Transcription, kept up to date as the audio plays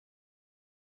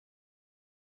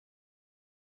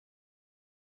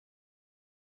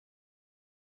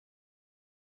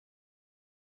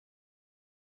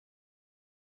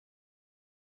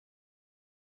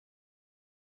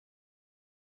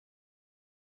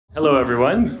Hello,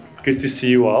 everyone. Good to see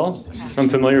you all. Some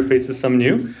familiar faces, some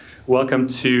new. Welcome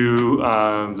to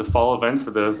the fall event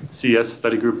for the CS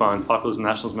study group on populism,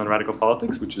 nationalism, and radical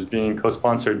politics, which is being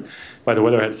co-sponsored by the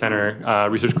Weatherhead Center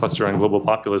Research Cluster on Global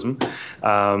Populism.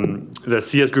 The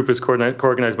CS group is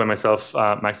co-organized by myself,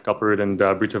 Max Galperud, and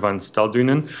Britta van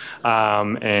Stelduinen.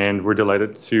 And we're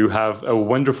delighted to have a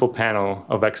wonderful panel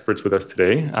of experts with us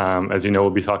today. As you know,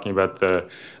 we'll be talking about the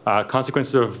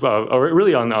consequences of, or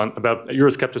really about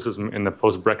Euroscepticism in the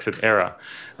post-Brexit era.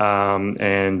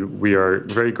 And we are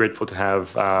very grateful to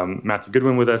have Matthew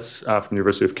Goodwin with us from the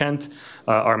University of Kent,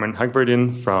 Armin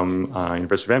Hagverdian from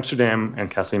University of Amsterdam, and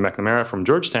Kathleen McNamara from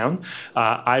Georgetown.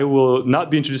 I will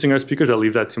not be introducing our speakers. I'll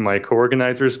leave that to my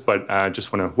co-organizers, but I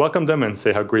just want to welcome them and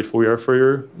say how grateful we are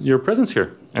for your presence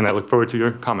here. And I look forward to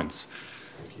your comments.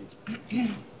 Thank you.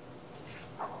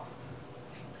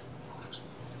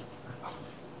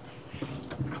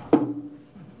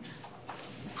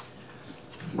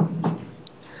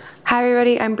 Hi,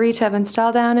 everybody. I'm Britta van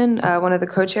Stelduinen, one of the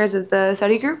co-chairs of the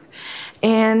study group.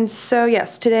 And so,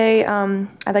 yes, today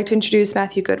I'd like to introduce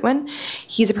Matthew Goodwin.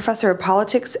 He's a professor of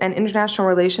politics and international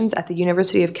relations at the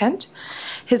University of Kent.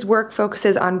 His work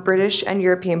focuses on British and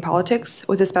European politics,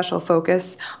 with a special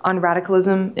focus on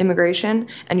radicalism, immigration,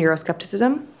 and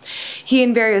Euroscepticism. He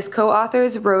and various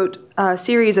co-authors wrote a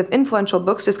series of influential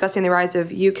books discussing the rise of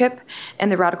UKIP and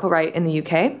the radical right in the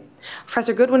UK.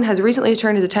 Professor Goodwin has recently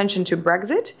turned his attention to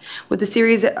Brexit with a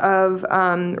series of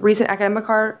recent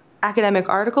academic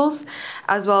articles,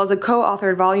 as well as a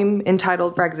co-authored volume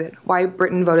entitled Brexit, Why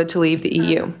Britain Voted to Leave the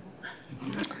EU.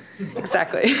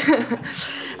 Exactly.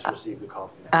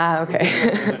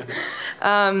 Okay.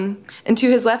 And to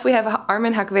his left, we have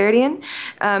Armin Hagverdian.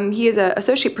 He is an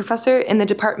associate professor in the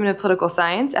Department of Political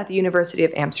Science at the University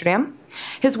of Amsterdam.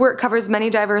 His work covers many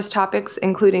diverse topics,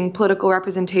 including political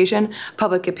representation,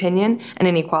 public opinion, and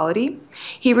inequality.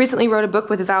 He recently wrote a book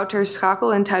with Wouter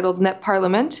Schakel entitled Net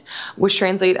Parlement, which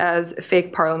translates as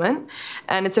fake parliament.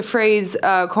 And it's a phrase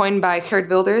coined by Geert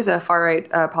Wilders, a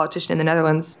far-right politician in the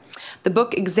Netherlands. The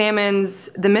book examines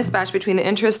the mismatch between the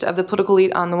interest of the political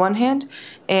elite on the one hand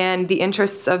and the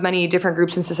interests of many different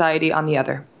groups in society on the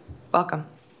other. Welcome.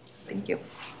 Thank you.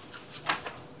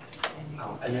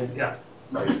 And then, yeah.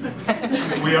 Sorry.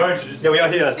 We are introducing. Yeah, we are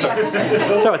here. Sorry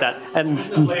about that. And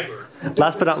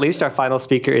last but not least, our final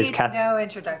speaker is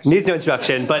Needs no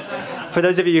introduction. But for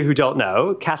those of you who don't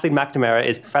know, Kathleen McNamara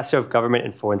is Professor of Government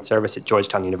and Foreign Service at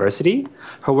Georgetown University.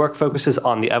 Her work focuses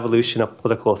on the evolution of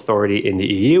political authority in the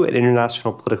EU and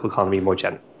international political economy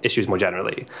issues more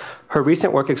generally. Her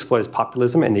recent work explores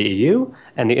populism in the EU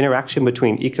and the interaction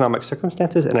between economic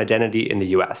circumstances and identity in the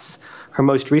US. Her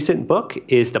most recent book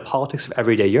is The Politics of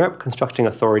Everyday Europe, Constructing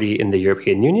Authority in the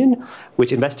European Union,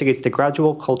 which investigates the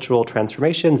gradual cultural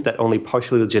transformations that only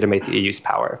partially legitimate the EU's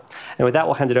power. And with that,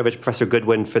 we'll hand it over to Professor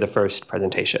Goodwin for the first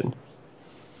presentation.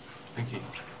 Thank you.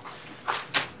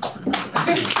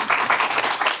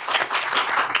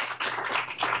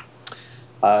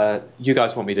 You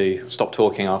guys want me to stop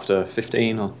talking after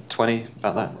 15 or 20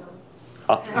 about that?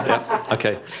 Oh, yeah,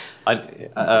 okay.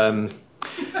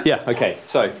 Yeah, okay.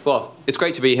 So, well, it's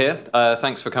great to be here.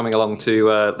 Thanks for coming along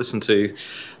to listen to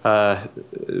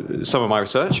some of my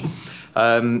research.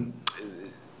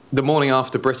 The morning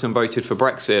after Britain voted for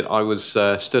Brexit, I was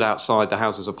stood outside the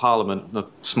Houses of Parliament, a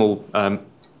small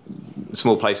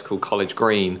place called College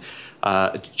Green.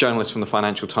 A journalist from the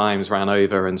Financial Times ran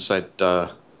over and said,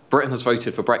 Britain has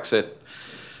voted for Brexit.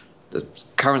 The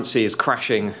currency is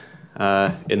crashing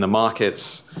in the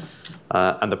markets.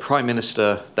 And the Prime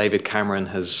Minister, David Cameron,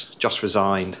 has just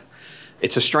resigned.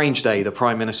 It's a strange day. The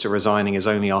Prime Minister resigning is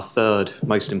only our third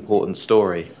most important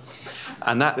story.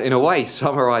 And that, in a way,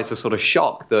 summarised the sort of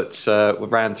shock that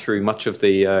ran through much of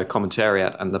the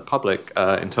commentariat and the public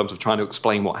in terms of trying to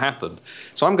explain what happened.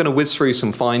 So I'm going to whiz through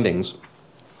some findings.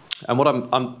 And what I'm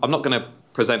not going to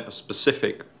present a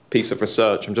specific piece of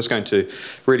research. I'm just going to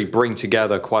really bring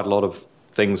together quite a lot of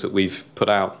things that we've put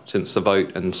out since the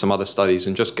vote and some other studies,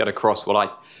 and just get across what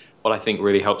I think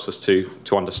really helps us to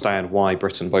understand why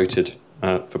Britain voted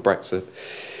for Brexit.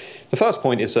 The first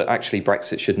point is that actually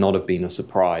Brexit should not have been a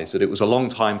surprise, that it was a long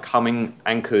time coming,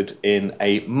 anchored in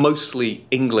a mostly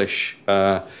English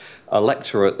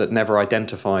electorate that never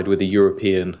identified with a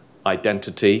European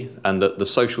identity, and that the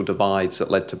social divides that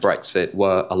led to Brexit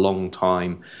were a long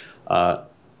time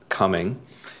coming.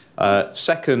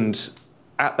 Second,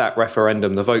 at that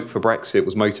referendum, the vote for Brexit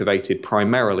was motivated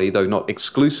primarily, though not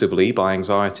exclusively, by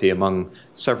anxiety among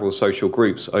several social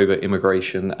groups over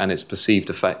immigration and its perceived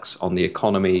effects on the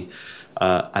economy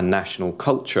and national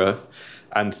culture.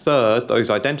 And third, those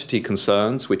identity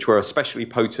concerns, which were especially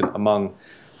potent among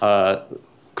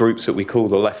groups that we call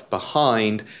the left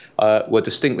behind are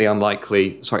distinctly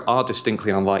unlikely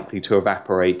to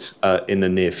evaporate in the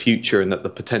near future, and that the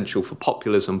potential for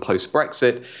populism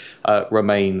post-Brexit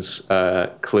remains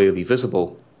clearly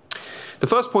visible. The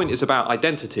first point is about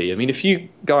identity. I mean, if you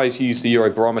guys use the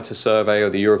Eurobarometer survey or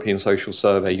the European Social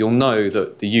Survey, you'll know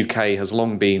that the UK has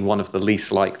long been one of the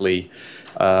least likely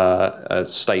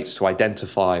states to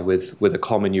identify with a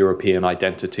common European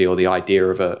identity or the idea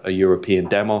of a European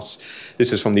demos.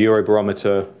 This is from the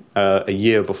Eurobarometer a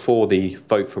year before the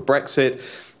vote for Brexit,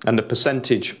 and the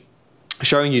percentage,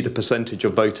 showing you the percentage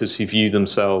of voters who view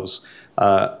themselves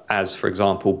as, for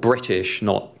example, British,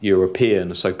 not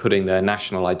European, so putting their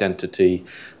national identity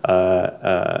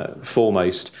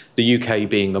foremost, the UK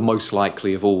being the most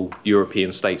likely of all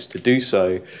European states to do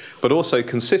so, but also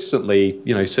consistently,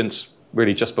 since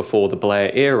really just before the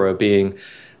Blair era, being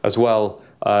as well,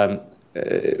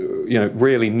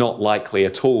 really not likely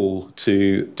at all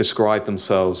to describe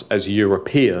themselves as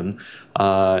European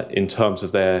in terms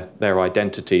of their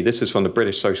identity. This is from the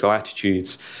British Social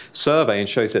Attitudes Survey, and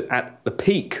shows that at the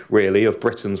peak, really, of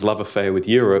Britain's love affair with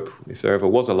Europe, if there ever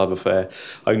was a love affair,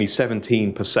 only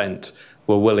 17%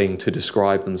 were willing to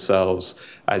describe themselves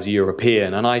as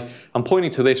European. And I'm pointing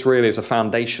to this really as a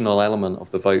foundational element of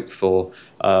the vote for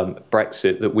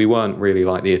Brexit, that we weren't really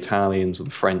like the Italians or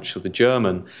the French or the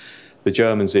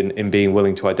Germans in being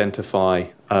willing to identify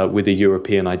with a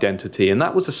European identity. And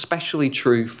that was especially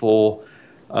true for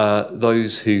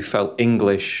those who felt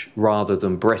English rather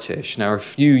than British. Now,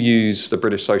 if you use the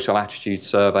British Social Attitude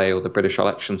Survey or the British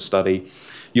Election Study,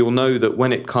 you'll know that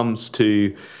when it comes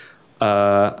to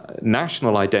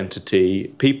national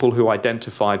identity, people who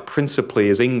identified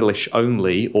principally as English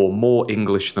only or more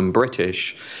English than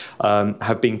British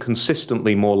have been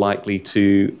consistently more likely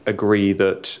to agree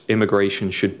that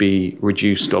immigration should be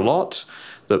reduced a lot,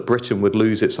 that Britain would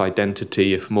lose its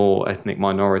identity if more ethnic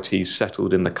minorities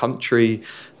settled in the country,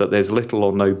 that there's little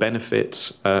or no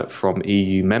benefits from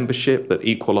EU membership, that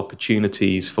equal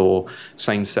opportunities for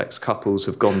same-sex couples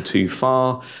have gone too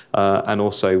far, and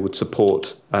also would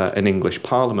support an English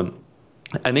Parliament.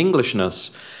 And Englishness,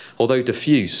 although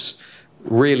diffuse,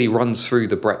 really runs through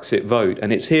the Brexit vote.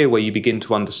 And it's here where you begin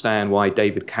to understand why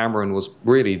David Cameron was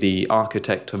really the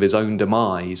architect of his own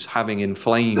demise, having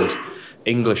inflamed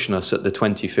Englishness at the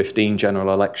 2015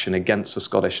 general election against the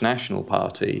Scottish National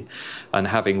Party, and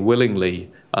having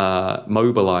willingly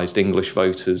mobilised English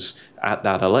voters at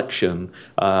that election.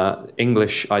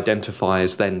 English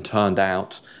identifiers then turned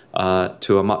out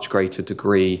to a much greater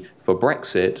degree for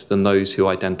Brexit than those who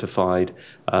identified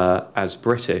as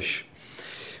British.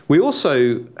 We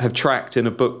also have tracked in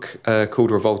a book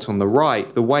called Revolt on the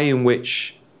Right the way in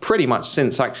which pretty much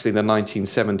since actually the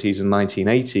 1970s and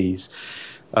 1980s,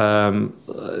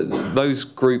 those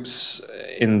groups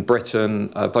in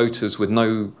Britain, voters with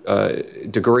no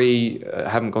degree,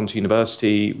 haven't gone to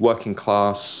university, working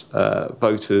class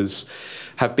voters,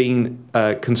 have been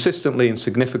consistently and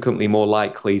significantly more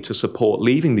likely to support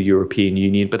leaving the European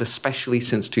Union, but especially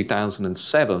since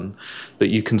 2007, that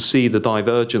you can see the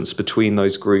divergence between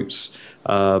those groups,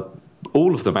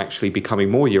 all of them actually becoming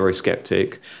more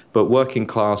Eurosceptic, but working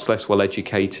class, less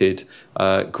well-educated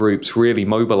groups really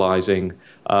mobilising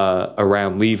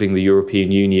around leaving the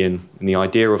European Union, and the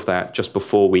idea of that just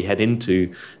before we head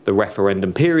into the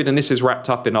referendum period. And this is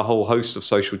wrapped up in a whole host of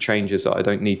social changes that I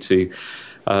don't need to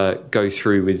go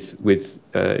through with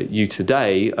you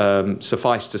today.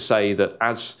 Suffice to say that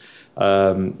as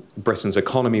Britain's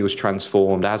economy was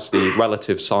transformed, as the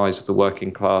relative size of the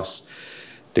working class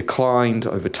declined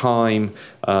over time,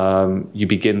 you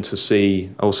begin to see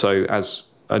also, as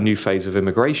a new phase of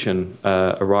immigration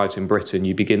arrives in Britain,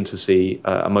 you begin to see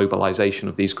a mobilisation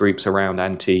of these groups around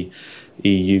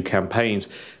anti-EU campaigns.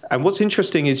 And what's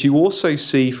interesting is you also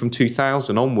see from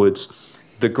 2000 onwards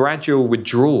the gradual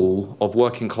withdrawal of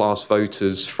working class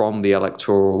voters from the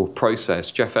electoral process.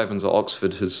 Jeff Evans at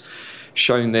Oxford has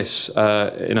shown this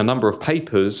in a number of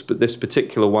papers, but this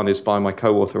particular one is by my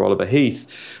co-author Oliver Heath,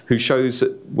 who shows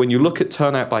that when you look at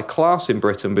turnout by class in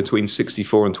Britain between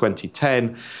 1964 and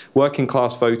 2010, working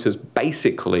class voters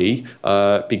basically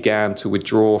began to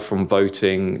withdraw from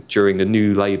voting during the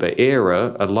new Labour era,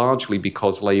 largely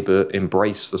because Labour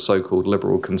embraced the so-called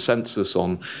liberal consensus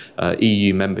on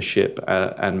EU membership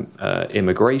and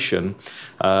immigration,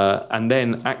 and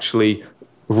then actually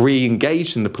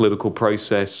re-engaged in the political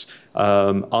process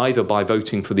either by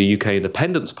voting for the UK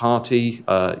Independence Party,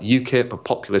 UKIP, a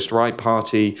populist right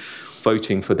party,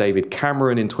 voting for David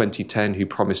Cameron in 2010, who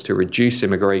promised to reduce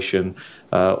immigration,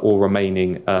 or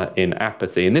remaining in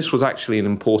apathy. And this was actually an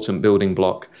important building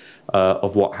block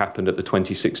of what happened at the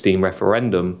 2016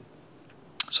 referendum.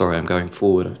 Sorry, I'm going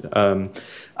forward.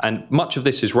 And much of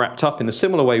this is wrapped up in a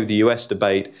similar way with the US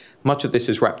debate. Much of this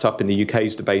is wrapped up in the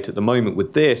UK's debate at the moment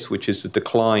with this, which is the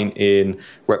decline in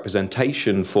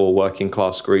representation for working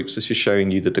class groups. This is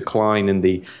showing you the decline in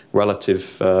the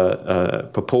relative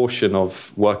proportion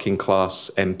of working class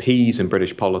MPs in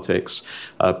British politics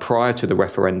prior to the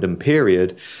referendum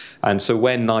period. And so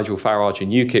when Nigel Farage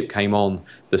and UKIP came on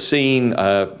the scene,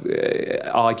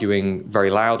 arguing very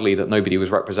loudly that nobody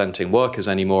was representing workers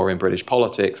anymore in British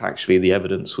politics, actually the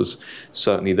evidence was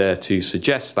certainly there to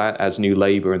suggest that. As New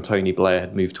Labour and Tony Blair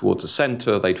had moved towards the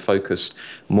centre, they'd focused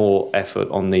more effort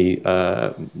on the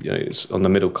on the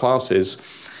middle classes.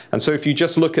 And so if you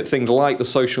just look at things like the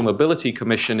Social Mobility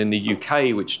Commission in the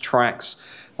UK, which tracks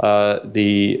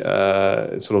the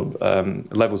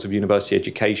levels of university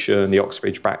education, the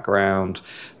Oxbridge background,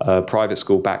 private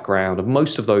school background of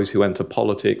most of those who enter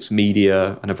politics,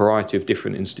 media, and a variety of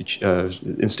different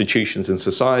institutions in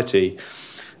society.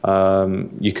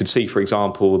 You could see, for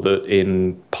example, that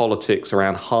in politics,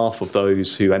 around half of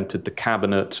those who entered the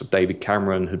cabinet of David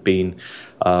Cameron had been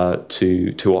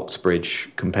to Oxbridge,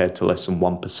 compared to less than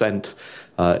 1%.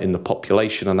 In the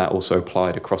population, and that also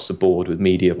applied across the board with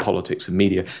media politics and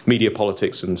media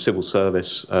politics and civil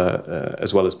service,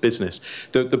 as well as business.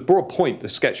 The broad point, the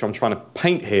sketch I'm trying to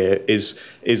paint here is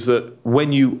that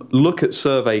when you look at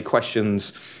survey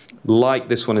questions like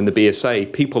this one in the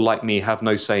BSA, people like me have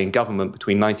no say in government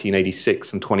between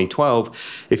 1986 and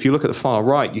 2012. If you look at the far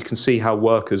right, you can see how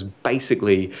workers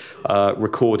basically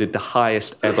recorded the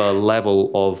highest ever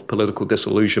level of political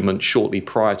disillusionment shortly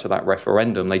prior to that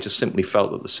referendum. They just simply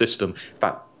felt that the system,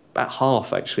 about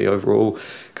half actually overall,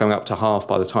 coming up to half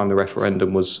by the time the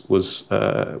referendum was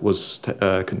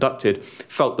conducted,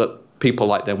 felt that people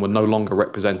like them were no longer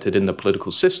represented in the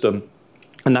political system.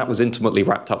 And that was intimately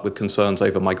wrapped up with concerns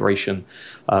over migration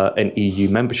and EU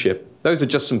membership. Those are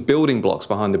just some building blocks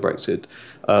behind the Brexit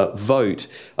vote.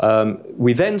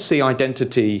 We then see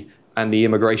identity and the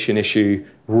immigration issue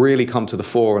really come to the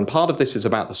fore. And part of this is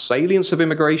about the salience of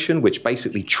immigration, which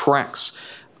basically tracks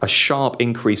a sharp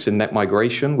increase in net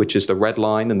migration, which is the red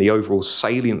line, and the overall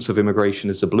salience of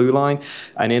immigration is the blue line.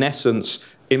 And in essence,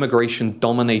 immigration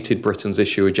dominated Britain's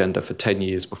issue agenda for 10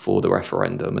 years before the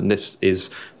referendum, and this is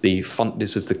the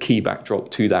key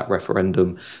backdrop to that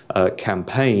referendum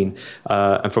campaign.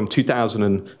 And from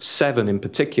 2007 in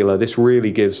particular, this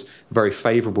really gives a very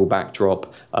favourable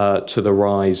backdrop to the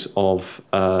rise of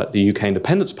the UK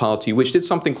Independence Party, which did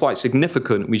something quite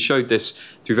significant. We showed this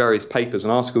through various papers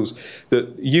and articles,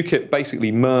 that UKIP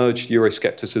basically merged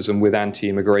Euroscepticism with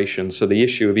anti-immigration. So the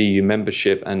issue of EU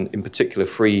membership, and in particular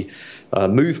free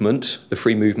movement, the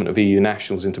free movement of EU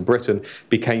nationals into Britain,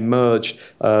 became merged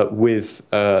with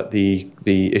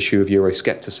the issue of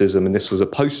Euroscepticism. And this was a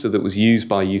poster that was used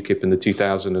by UKIP in the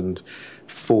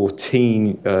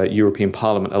 2014 European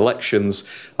Parliament elections,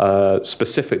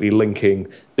 specifically linking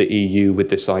the EU with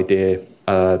this idea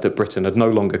that Britain had no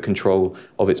longer control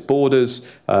of its borders,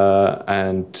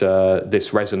 and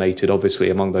this resonated obviously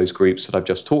among those groups that I've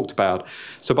just talked about.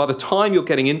 So by the time you're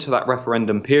getting into that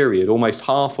referendum period, almost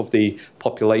half of the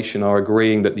population are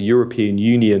agreeing that the European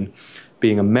Union,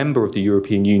 being a member of the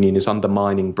European Union, is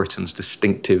undermining Britain's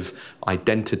distinctive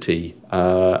identity.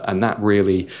 And that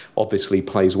really obviously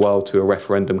plays well to a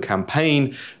referendum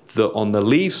campaign that on the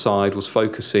Leave side was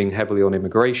focusing heavily on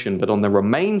immigration, but on the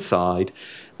Remain side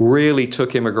really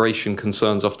took immigration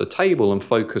concerns off the table and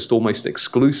focused almost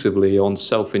exclusively on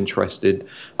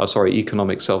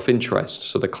economic self-interest.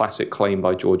 So the classic claim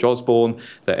by George Osborne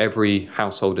that every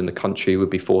household in the country would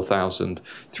be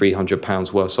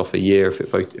 £4,300 worse off a year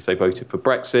if they voted for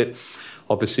Brexit,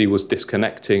 obviously was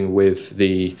disconnecting with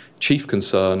the chief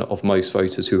concern of most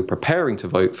voters who were preparing to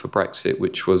vote for Brexit,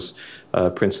 which was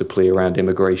principally around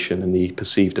immigration and the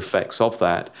perceived effects of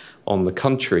that on the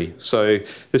country. So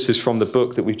this is from the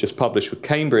book that we've just published with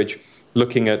Cambridge,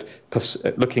 looking at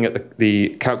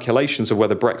the calculations of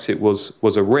whether Brexit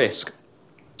was a risk,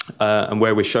 and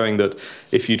where we're showing that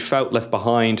if you'd felt left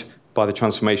behind by the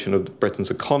transformation of Britain's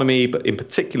economy, but in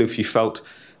particular if you felt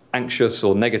anxious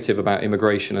or negative about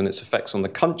immigration and its effects on the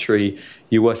country,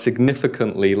 you were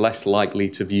significantly less likely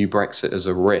to view Brexit as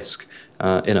a risk.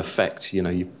 In effect,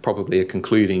 you probably are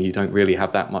concluding you don't really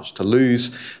have that much to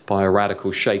lose by a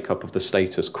radical shake-up of the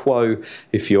status quo.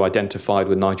 If you identified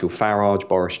with Nigel Farage,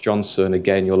 Boris Johnson,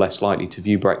 again, you're less likely to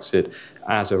view Brexit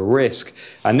as a risk.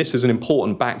 And this is an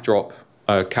important backdrop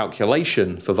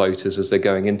calculation for voters as they're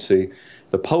going into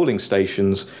the polling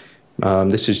stations.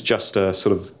 This is just a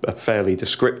sort of a fairly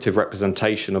descriptive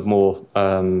representation of more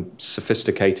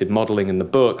sophisticated modelling in the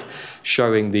book,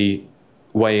 showing the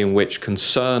way in which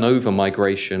concern over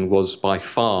migration was by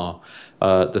far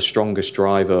the strongest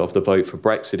driver of the vote for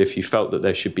Brexit. If you felt that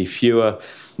there should be fewer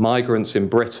migrants in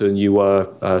Britain, you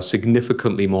were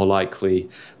significantly more likely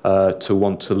to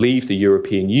want to leave the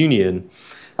European Union.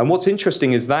 And what's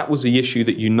interesting is that was the issue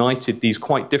that united these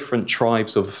quite different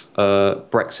tribes of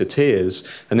Brexiteers.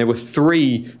 And there were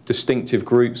three distinctive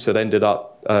groups that ended up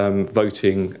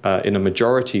voting in a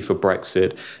majority for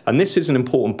Brexit. And this is an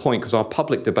important point because our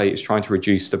public debate is trying to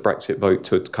reduce the Brexit vote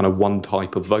to kind of one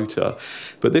type of voter.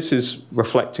 But this is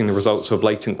reflecting the results of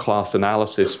latent class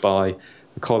analysis by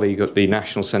a colleague at the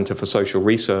National Centre for Social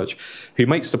Research, who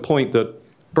makes the point that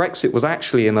Brexit was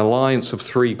actually an alliance of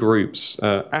three groups: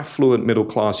 affluent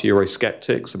middle-class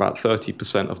Eurosceptics, about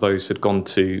 30% of those had gone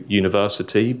to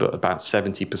university, but about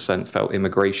 70% felt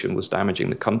immigration was damaging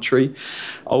the country;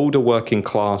 older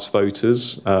working-class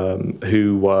voters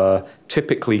who were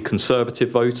typically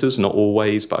conservative voters, not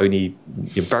always, but only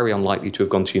very unlikely to have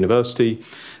gone to university;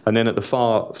 and then at the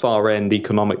far end,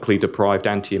 economically deprived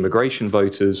anti-immigration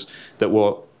voters that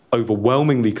were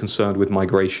overwhelmingly concerned with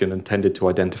migration and tended to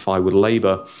identify with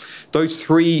Labour. Those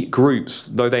three groups,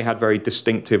 though they had very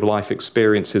distinctive life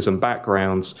experiences and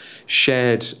backgrounds,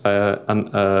 shared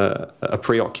a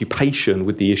preoccupation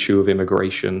with the issue of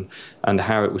immigration and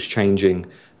how it was changing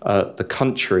the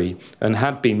country, and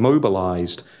had been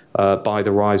mobilised by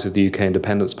the rise of the UK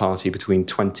Independence Party between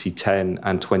 2010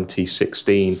 and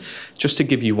 2016. Just to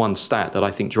give you one stat that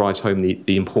I think drives home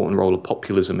the important role of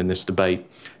populism in this debate,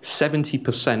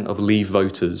 70% of Leave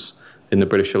voters in the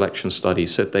British election study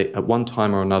said they, at one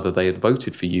time or another, they had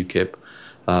voted for UKIP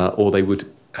or they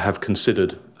would have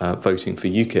considered voting for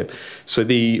UKIP. So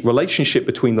the relationship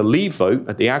between the Leave vote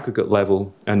at the aggregate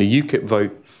level and the UKIP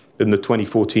vote in the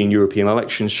 2014 European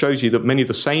elections shows you that many of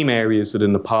the same areas that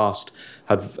in the past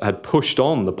had pushed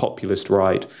on the populist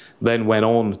right then went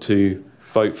on to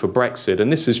vote for Brexit.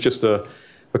 And this is just a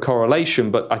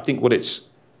correlation, but I think what it's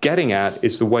getting at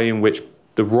is the way in which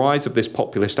the rise of this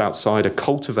populist outsider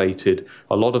cultivated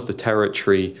a lot of the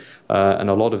territory and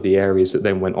a lot of the areas that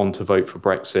then went on to vote for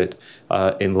Brexit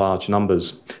in large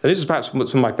numbers. And this is perhaps some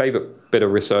of my favourite bit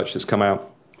of research that's come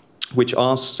out, which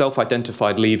asked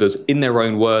self-identified Leavers, in their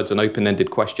own words, an open-ended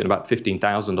question, about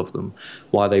 15,000 of them,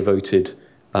 why they voted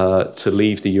to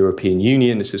leave the European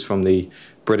Union. This is from the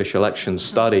British Elections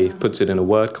Study, puts it in a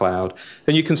word cloud.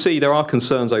 And you can see there are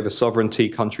concerns over sovereignty,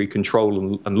 country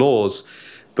control and laws,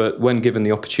 but when given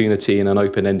the opportunity in an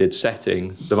open-ended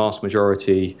setting, the vast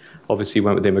majority obviously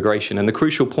went with immigration. And the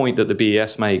crucial point that the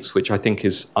BES makes, which I think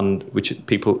is which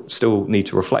people still need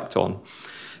to reflect on,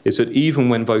 is that even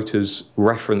when voters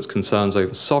reference concerns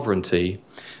over sovereignty,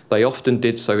 they often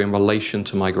did so in relation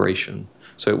to migration.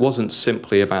 So it wasn't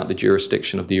simply about the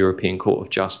jurisdiction of the European Court of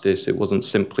Justice. It wasn't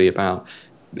simply about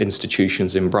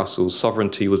institutions in Brussels.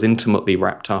 Sovereignty was intimately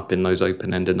wrapped up in those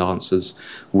open-ended answers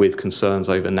with concerns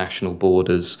over national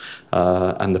borders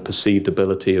and the perceived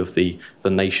ability of the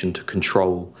nation to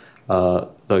control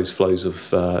those flows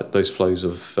of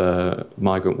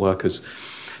migrant workers.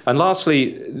 And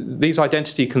lastly, these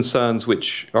identity concerns,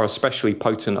 which are especially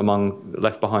potent among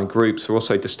left-behind groups, are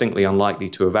also distinctly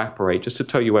unlikely to evaporate. Just to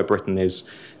tell you where Britain is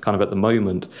kind of at the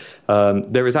moment,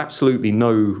 there is absolutely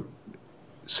no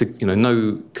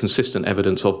consistent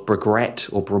evidence of regret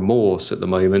or remorse at the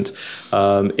moment.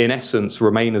 In essence,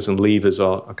 Remainers and Leavers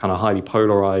are kind of highly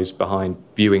polarised behind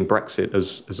viewing Brexit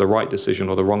as the right decision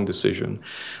or the wrong decision.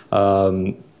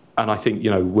 And I think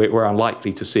we're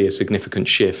unlikely to see a significant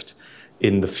shift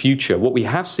in the future. What we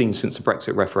have seen since the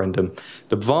Brexit referendum,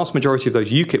 the vast majority of those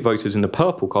UKIP voters in the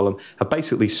purple column have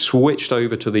basically switched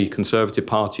over to the Conservative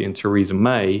Party and Theresa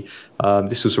May.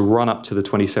 This was a run-up to the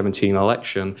 2017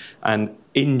 election, and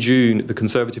in June, the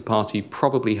Conservative Party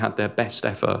probably had their best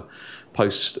ever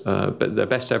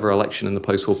election in the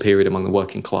post-war period among the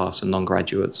working class and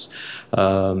non-graduates.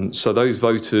 So those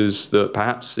voters that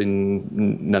perhaps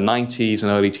in the 90s and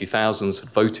early 2000s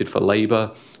had voted for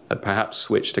Labour, had perhaps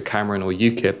switched to Cameron or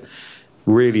UKIP,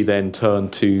 really then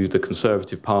turned to the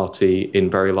Conservative Party in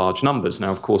very large numbers. Now,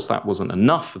 of course, that wasn't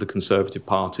enough for the Conservative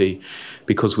Party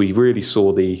because we really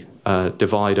saw the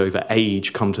divide over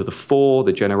age come to the fore.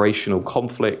 The generational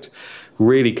conflict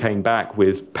really came back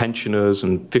with pensioners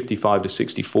and 55 to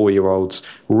 64-year-olds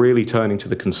really turning to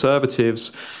the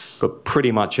Conservatives, but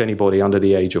pretty much anybody under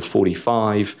the age of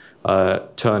 45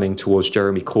 turning towards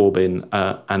Jeremy Corbyn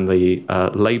and the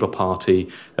Labour Party.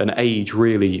 And age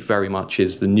really very much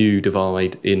is the new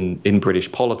divide in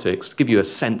British politics. To give you a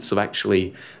sense of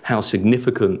actually how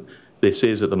significant this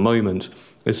is at the moment,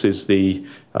 this is the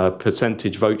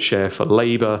percentage vote share for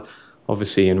Labour,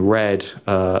 obviously in red,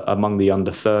 among the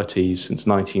under 30s since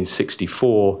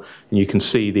 1964. And you can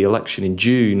see the election in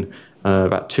June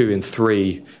about 2 in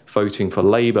 3 voting for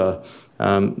Labour,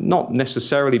 not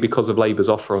necessarily because of Labour's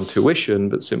offer on tuition,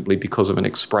 but simply because of an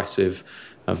expressive,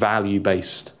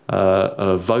 value-based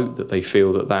vote, that they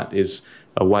feel that that is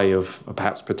a way of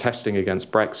perhaps protesting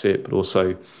against Brexit, but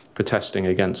also protesting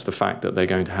against the fact that they're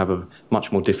going to have a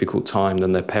much more difficult time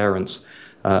than their parents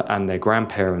and their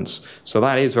grandparents. So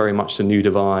that is very much the new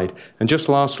divide. And just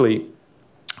lastly,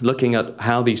 looking at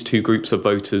how these two groups of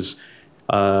voters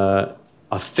are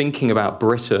thinking about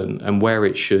Britain and where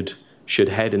it should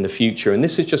head in the future. And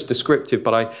this is just descriptive,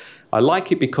 but I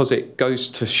like it because it goes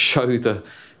to show the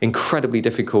incredibly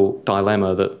difficult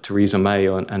dilemma that Theresa May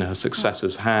and her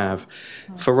successors have.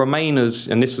 For Remainers,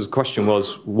 and this was the question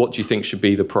was, what do you think should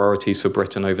be the priorities for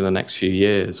Britain over the next few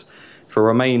years? For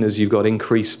Remainers, you've got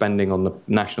increased spending on the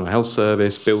National Health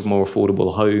Service, build more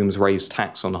affordable homes, raise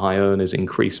tax on high earners,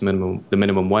 increase the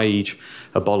minimum wage,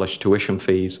 abolish tuition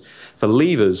fees. For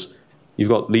Leavers, you've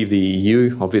got leave the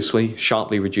EU, obviously,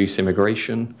 sharply reduce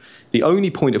immigration. The only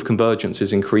point of convergence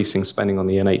is increasing spending on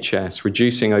the NHS,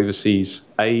 reducing overseas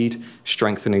aid,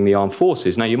 strengthening the armed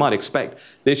forces. Now, you might expect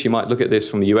this, you might look at this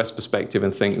from the US perspective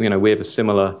and think, we have a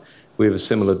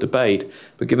similar debate,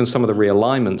 but given some of the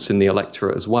realignments in the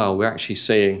electorate as well, we're actually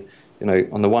seeing,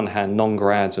 on the one hand,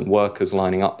 non-grads and workers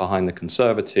lining up behind the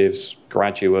Conservatives,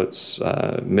 graduates,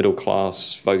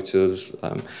 middle-class voters,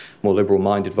 more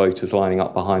liberal-minded voters lining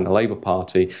up behind the Labour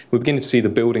Party. We're beginning to see the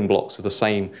building blocks of the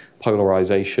same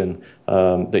polarisation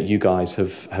that you guys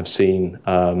have seen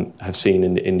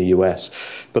in the US.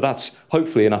 But that's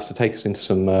hopefully enough to take us into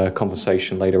some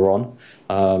conversation later on,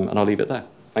 and I'll leave it there.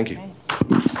 Thank you.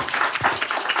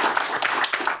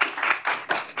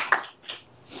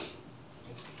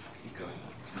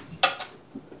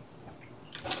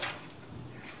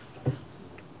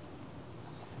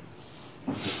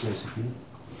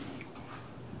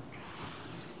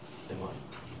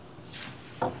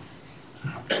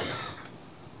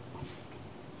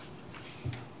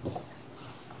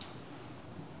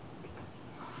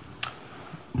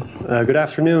 Good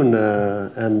afternoon,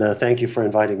 and thank you for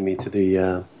inviting me to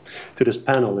this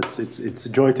panel. It's a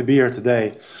joy to be here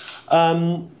today.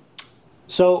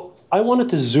 So I wanted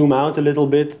to zoom out a little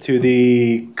bit to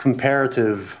the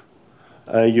comparative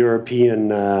European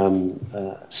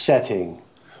setting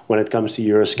when it comes to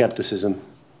Euroscepticism.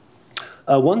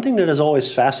 One thing that has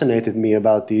always fascinated me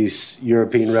about these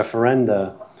European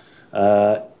referenda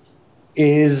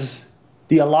is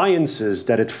the alliances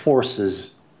that it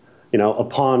forces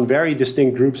upon very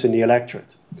distinct groups in the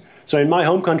electorate. So in my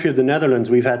home country of the Netherlands,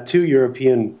 we've had 2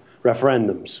 European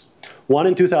referendums. One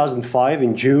in 2005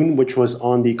 in June, which was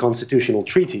on the constitutional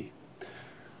treaty,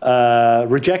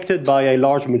 rejected by a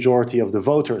large majority of the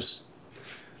voters.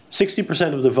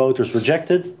 60% of the voters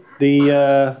rejected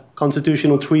the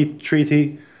constitutional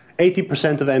treaty,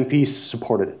 80% of MPs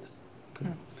supported it.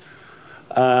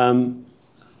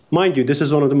 Mind you, this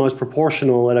is one of the most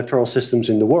proportional electoral systems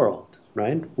in the world,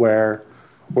 right? Where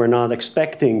we're not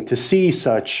expecting to see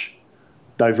such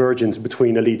divergence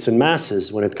between elites and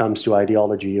masses when it comes to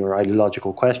ideology or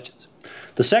ideological questions.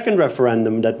 The second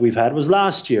referendum that we've had was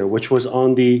last year, which was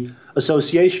on the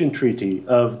association treaty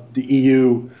of the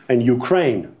EU and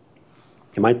Ukraine.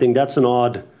 You might think that's an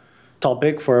odd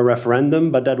topic for a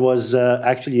referendum, but that was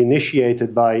actually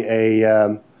initiated by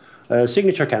a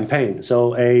signature campaign.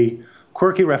 So a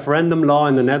quirky referendum law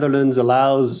in the Netherlands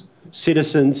allows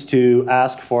citizens to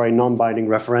ask for a non-binding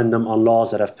referendum on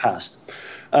laws that have passed.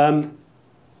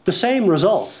 The same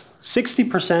result,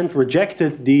 60%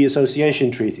 rejected the association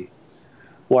treaty,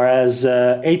 whereas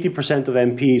 80% of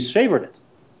MPs favored it.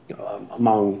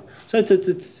 So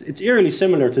it's eerily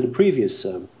similar to the previous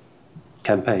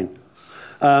campaign.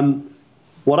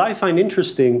 What I find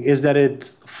interesting is that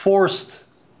it forced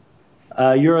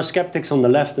Eurosceptics on the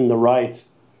left and the right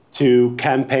to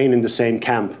campaign in the same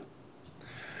camp.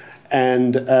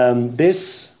 And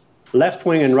this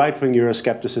left-wing and right-wing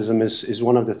Euroscepticism is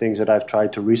one of the things that I've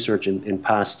tried to research in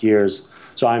past years.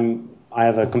 So I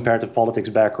have a comparative politics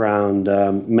background,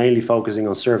 mainly focusing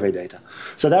on survey data.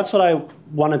 So that's what I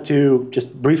wanted to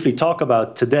just briefly talk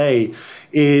about today,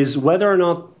 is whether or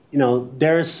not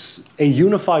there's a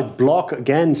unified bloc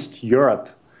against Europe.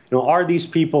 Are these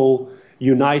people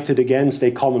united against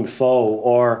a common foe,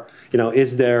 or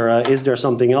is there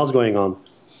something else going on?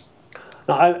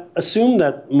 Now, I assume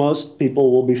that most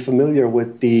people will be familiar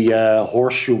with the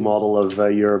horseshoe model of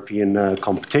European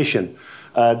competition.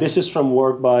 This is from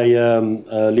work by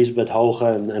Lisbeth Hoge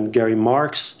and Gary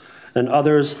Marks and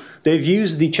others. They've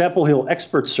used the Chapel Hill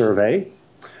Expert Survey,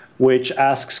 which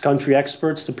asks country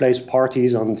experts to place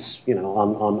parties on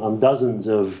dozens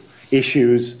of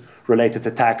issues related to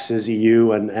taxes,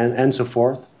 EU, and so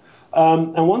forth.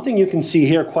 And one thing you can see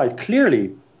here quite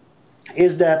clearly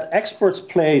is that experts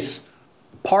place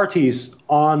parties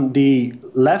on the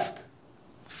left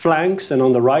flanks and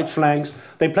on the right flanks.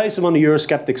 They place them on the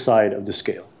Eurosceptic side of the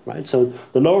scale, right? So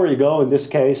the lower you go, in this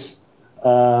case,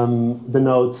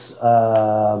 denotes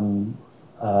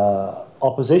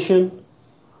opposition.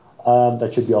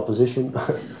 That should be opposition.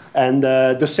 And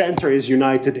the center is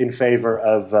united in favor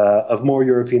of more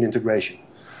European integration.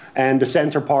 And the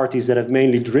center parties that have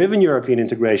mainly driven European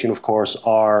integration, of course,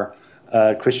 are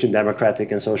Christian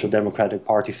Democratic and Social Democratic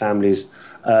party families.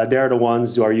 They're the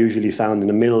ones who are usually found in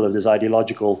the middle of this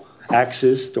ideological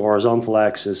axis, the horizontal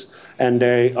axis, and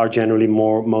they are generally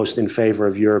most in favor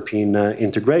of European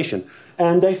integration.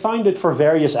 And they find it for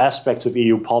various aspects of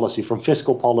EU policy, from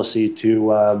fiscal policy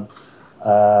to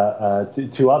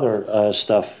other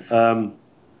stuff. All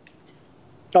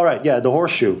right, yeah, the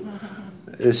horseshoe.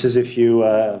 This is if you.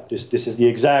 This is the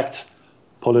exact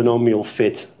polynomial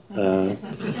fit.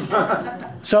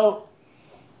 So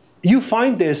you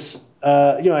find this.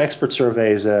 Expert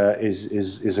surveys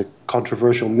is a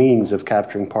controversial means of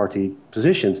capturing party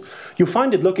positions. You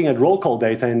find it looking at roll call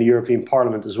data in the European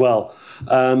Parliament as well.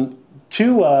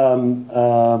 Two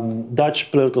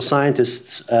Dutch political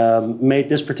scientists made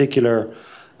this particular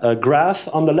graph.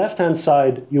 On the left-hand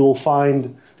side, you will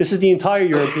find this is the entire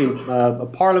European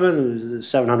Parliament,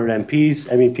 700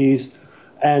 MEPs,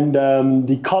 and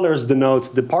the colors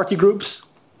denote the party groups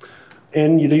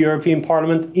in the European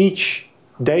Parliament. Each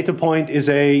data point is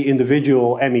a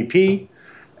individual MEP,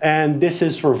 and this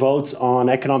is for votes on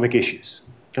economic issues.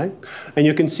 Okay? And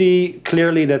you can see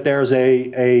clearly that there's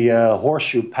a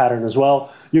horseshoe pattern as well.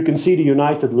 You can see the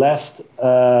United Left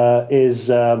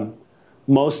is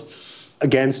most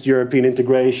against European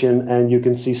integration, and you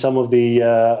can see some of the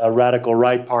radical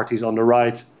right parties on the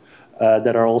right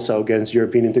that are also against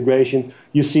European integration.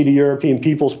 You see the European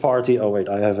People's Party. Oh wait,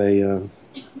 I have a...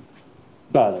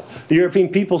 the European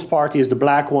People's Party is the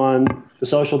black one. The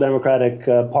Social Democratic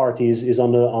Party is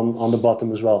on the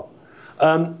bottom as well.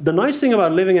 The nice thing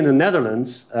about living in the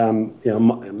Netherlands,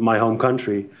 my home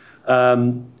country,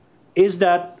 is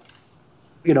that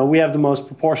we have the most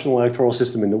proportional electoral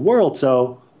system in the world.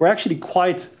 So we're actually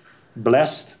quite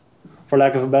blessed, for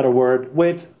lack of a better word,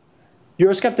 with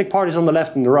Eurosceptic parties on the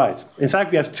left and the right. In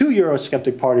fact, we have two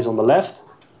Eurosceptic parties on the left,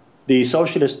 the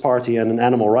Socialist Party and an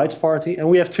Animal Rights Party, and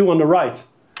we have two on the right,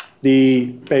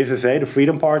 the PVV, the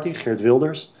Freedom Party, Geert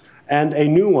Wilders, and a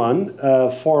new one,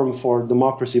 Forum for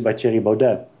Democracy by Thierry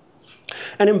Baudet.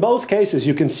 And in both cases,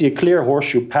 you can see a clear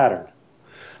horseshoe pattern.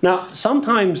 Now,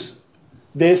 sometimes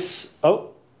this...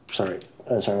 Oh, sorry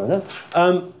about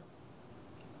that.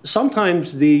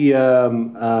 Sometimes the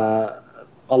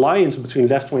alliance between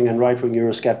left-wing and right-wing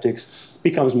Eurosceptics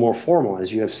becomes more formal,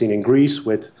 as you have seen in Greece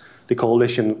with the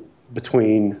coalition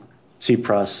between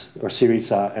Tsipras or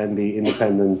Syriza and the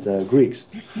independent Greeks.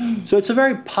 So it's a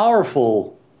very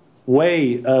powerful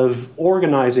way of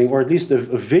organizing, or at least of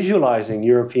visualizing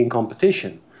European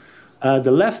competition.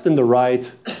 The left and the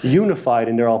right unified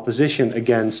in their opposition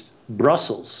against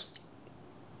Brussels.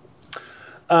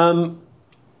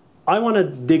 I want to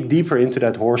dig deeper into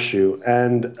that horseshoe,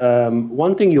 and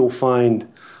one thing you'll find,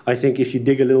 I think, if you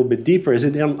dig a little bit deeper, is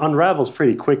it unravels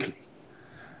pretty quickly.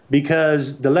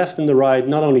 Because the left and the right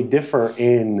not only differ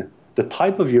in the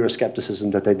type of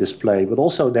Euroscepticism that they display, but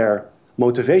also their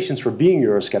motivations for being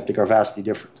Eurosceptic are vastly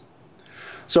different.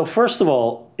 So first of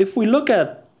all, if we look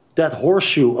at that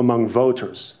horseshoe among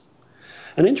voters,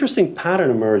 an interesting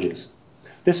pattern emerges.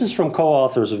 This is from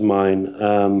co-authors of mine.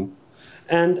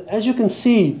 And as you can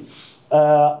see,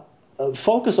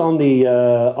 focus on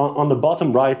the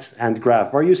bottom right-hand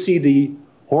graph, where you see the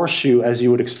horseshoe as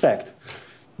you would expect.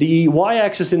 The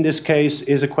y-axis in this case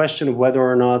is a question of whether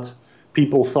or not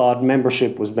people thought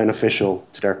membership was beneficial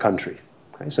to their country.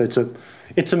 Okay? So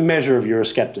it's a measure of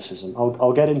Euroscepticism.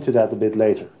 I'll get into that a bit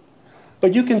later.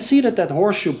 But you can see that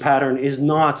horseshoe pattern is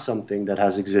not something that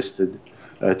has existed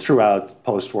throughout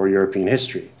post-war European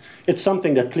history. It's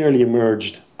something that clearly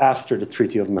emerged after the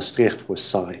Treaty of Maastricht was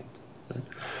signed.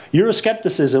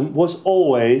 Euroscepticism was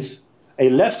always a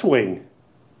left-wing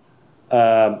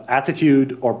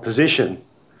attitude or position.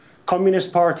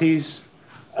 Communist parties,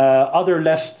 other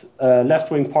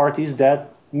left-wing parties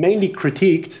that mainly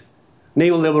critiqued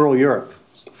neoliberal Europe,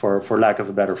 for lack of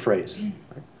a better phrase.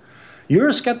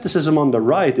 Euroscepticism on the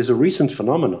right is a recent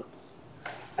phenomenon.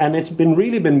 And it's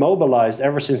really been mobilized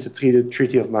ever since the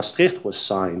Treaty of Maastricht was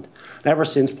signed. Ever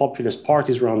since populist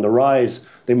parties were on the rise,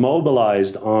 they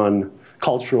mobilized on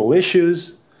cultural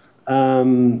issues. As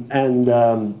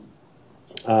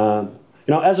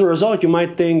a result, you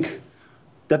might think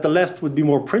that the left would be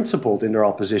more principled in their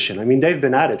opposition. I mean, they've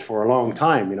been at it for a long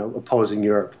time, opposing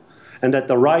Europe. And that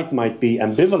the right might be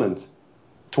ambivalent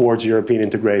towards European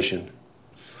integration.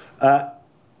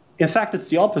 In fact, it's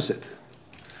the opposite.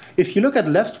 If you look at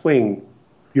left-wing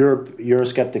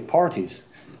Eurosceptic parties,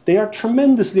 they are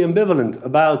tremendously ambivalent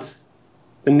about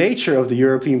the nature of the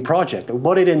European project and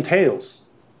what it entails.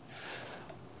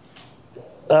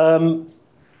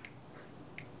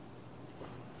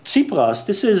 Tsipras,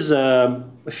 this is a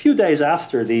few days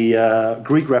after the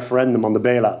Greek referendum on the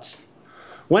bailouts,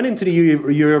 went into the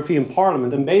European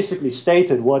Parliament and basically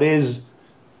stated what is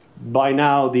by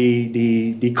now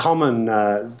the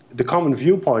common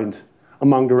viewpoint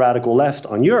among the radical left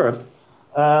on Europe,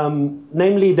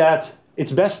 namely that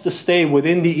it's best to stay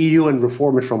within the EU and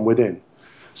reform it from within.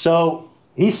 So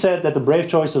he said that the brave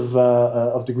choice of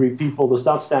the Greek people does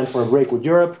not stand for a break with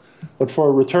Europe, but for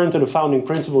a return to the founding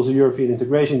principles of European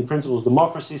integration, the principles of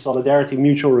democracy, solidarity,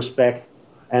 mutual respect,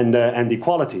 and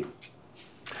equality.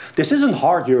 This isn't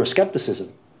hard Euroscepticism,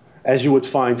 as you would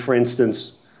find, for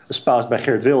instance, espoused by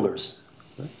Geert Wilders.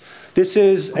 This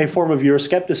is a form of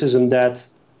Euroscepticism that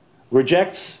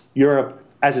rejects Europe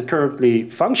as it currently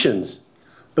functions,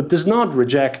 but does not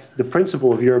reject the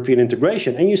principle of European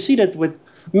integration. And you see that with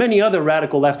many other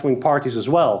radical left-wing parties as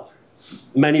well,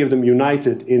 many of them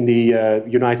united in the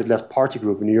United Left Party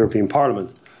Group in the European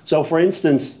Parliament. So, for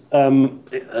instance,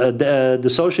 the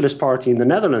Socialist Party in the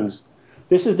Netherlands,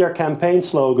 this is their campaign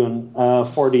slogan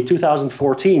for the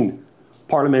 2014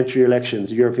 parliamentary elections,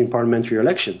 the European parliamentary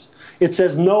elections. It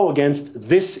says no against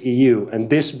this EU, and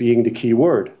this being the key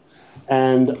word.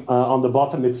 And on the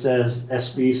bottom it says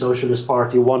SP, Socialist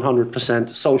Party, 100%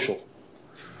 social.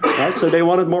 Right? So they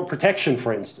wanted more protection,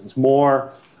 for instance,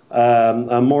 more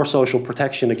social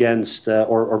protection against,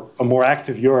 or a more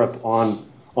active Europe on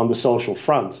the social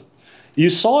front. You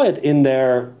saw it in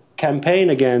their campaign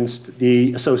against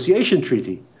the association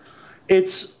treaty.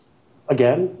 It's,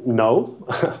 again, no,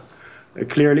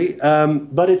 clearly,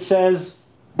 but it says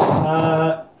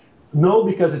no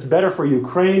because it's better for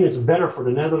Ukraine, it's better for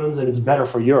the Netherlands, and it's better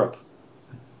for Europe.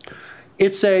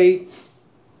 It's a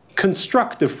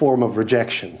constructive form of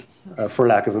rejection, for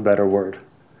lack of a better word,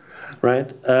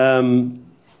 right?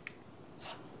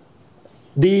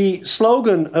 The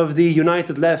slogan of the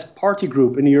United Left Party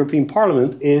Group in the European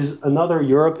Parliament is "Another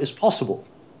Europe is possible."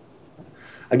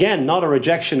 Again, not a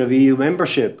rejection of EU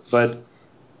membership, but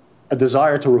a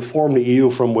desire to reform the EU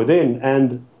from within.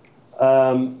 And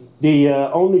the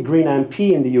only Green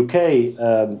MP in the UK,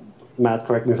 Matt,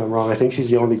 correct me if I'm wrong, I think she's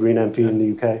the only Green MP in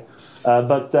the UK,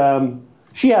 but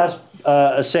she has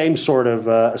a same sort of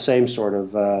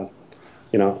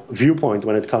viewpoint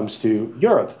when it comes to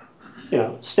Europe.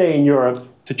 Stay in Europe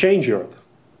to change Europe.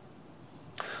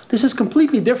 This is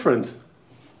completely different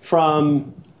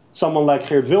from someone like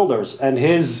Geert Wilders and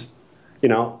his,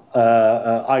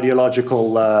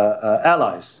 ideological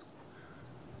allies.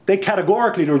 They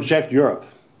categorically reject Europe.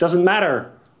 Doesn't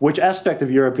matter which aspect of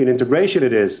European integration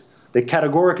it is, they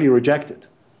categorically reject it.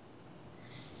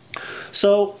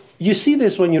 So you see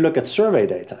this when you look at survey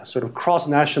data, sort of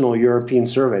cross-national European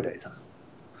survey data.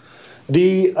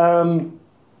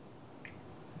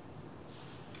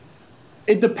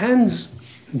 It depends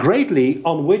greatly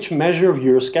on which measure of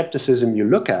Euroscepticism you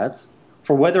look at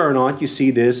for whether or not you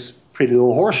see this pretty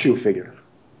little horseshoe figure.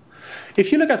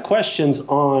 If you look at questions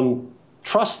on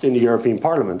trust in the European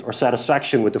Parliament or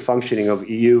satisfaction with the functioning of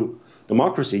EU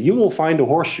democracy, you will find a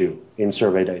horseshoe in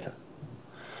survey data.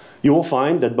 You will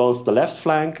find that both the left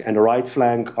flank and the right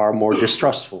flank are more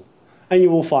distrustful. And you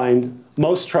will find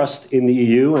most trust in the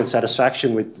EU and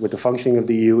satisfaction with the functioning of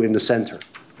the EU in the center.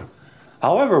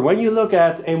 However, when you look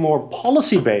at a more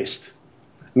policy-based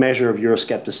measure of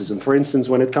Euroscepticism, for instance,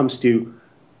 when it comes to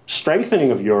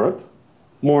strengthening of Europe,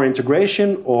 more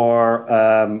integration, or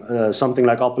something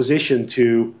like opposition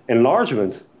to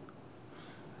enlargement,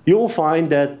 you will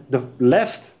find that the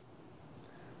left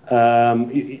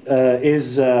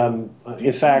is,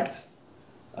 in fact,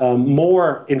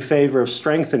 more in favor of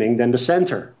strengthening than the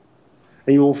center.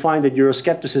 And you will find that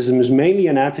Euroscepticism is mainly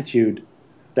an attitude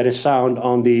that is found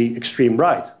on the extreme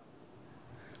right.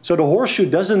 So the horseshoe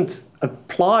doesn't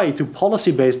apply to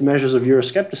policy-based measures of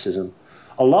Euroscepticism.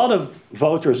 A lot of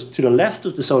voters to the left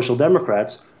of the Social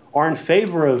Democrats are in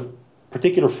favor of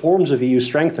particular forms of EU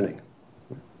strengthening.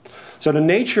 So the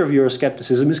nature of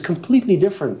Euroscepticism is completely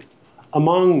different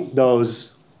among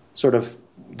those sort of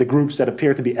the groups that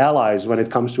appear to be allies when it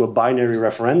comes to a binary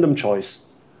referendum choice.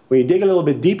 When you dig a little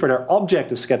bit deeper, their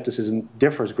object of skepticism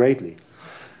differs greatly.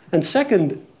 And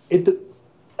second, the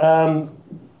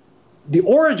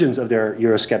origins of their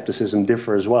Euroscepticism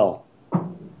differ as well.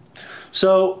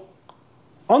 So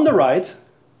On the right,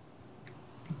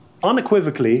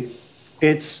 unequivocally,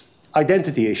 it's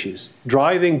identity issues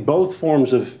driving both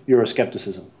forms of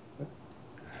Euroscepticism.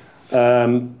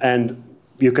 And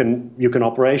you can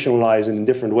operationalize in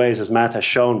different ways, as Matt has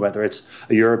shown, whether it's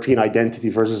a European identity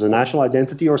versus a national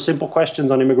identity or simple questions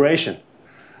on immigration.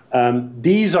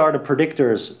 These are the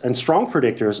predictors and strong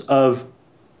predictors of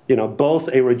both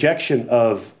a rejection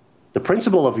of the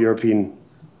principle of European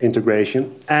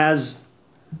integration as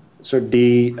sort of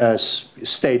the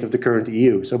state of the current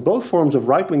EU. So both forms of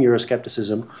right-wing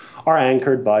Euroscepticism are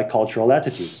anchored by cultural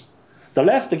attitudes. The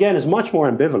left, again, is much more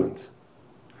ambivalent.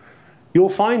 You'll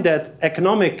find that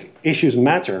economic issues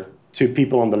matter to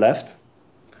people on the left.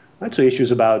 Right? So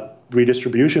issues about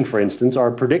redistribution, for instance, are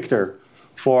a predictor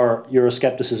for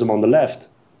Euroscepticism on the left.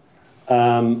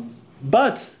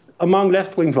 But among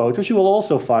left-wing voters, you will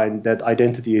also find that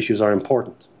identity issues are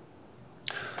important.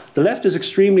 The left is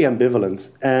extremely ambivalent,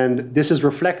 and this is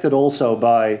reflected also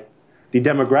by the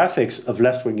demographics of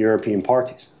left-wing European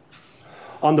parties.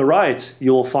 On the right,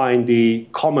 you'll find the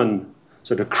common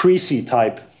sort of Creasy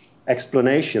type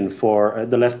explanation for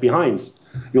the left behinds.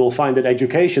 You'll find that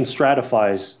education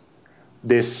stratifies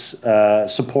this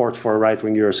support for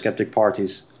right-wing Eurosceptic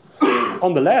parties.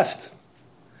 On the left,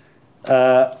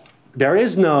 there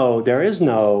is no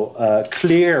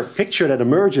clear picture that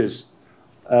emerges.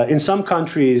 In some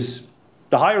countries,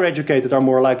 the higher educated are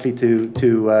more likely to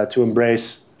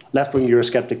embrace left-wing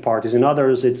Eurosceptic parties. In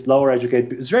others, it's lower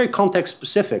educated. It's very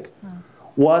context-specific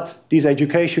what these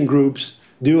education groups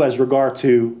do as regard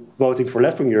to voting for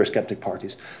left-wing Eurosceptic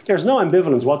parties. There's no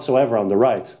ambivalence whatsoever on the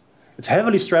right. It's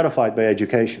heavily stratified by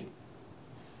education.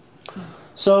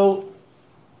 So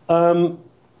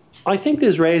I think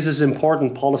this raises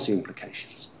important policy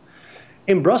implications.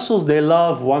 In Brussels, they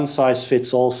love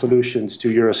one-size-fits-all solutions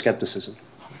to Euroscepticism.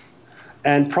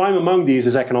 And prime among these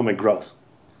is economic growth.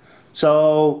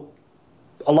 So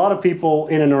a lot of people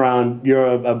in and around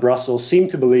Brussels seem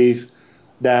to believe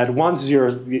that once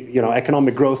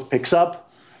economic growth picks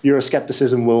up,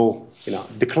 Euroscepticism will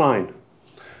decline.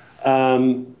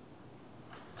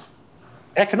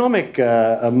 Economic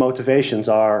motivations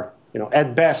are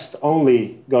at best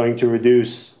only going to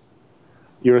reduce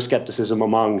Euroscepticism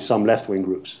among some left-wing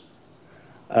groups.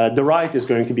 The right is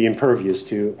going to be impervious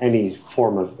to any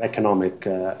form of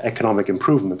economic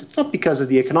improvement. It's not because of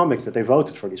the economics that they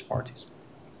voted for these parties.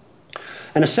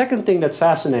 And a second thing that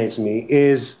fascinates me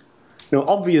is,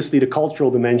 obviously the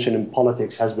cultural dimension in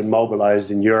politics has been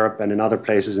mobilized in Europe and in other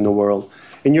places in the world.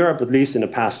 In Europe, at least in the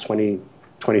past 20,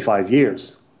 25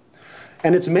 years.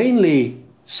 And it's mainly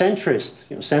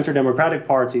centrist, center democratic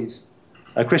parties,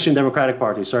 Christian democratic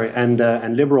parties, sorry, and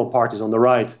liberal parties on the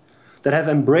right that have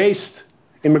embraced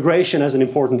immigration as an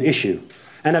important issue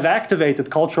and have activated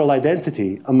cultural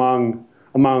identity among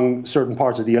certain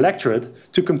parts of the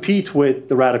electorate to compete with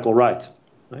the radical right.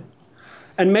 Right?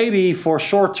 And maybe for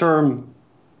short-term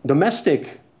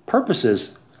domestic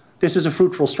purposes, this is a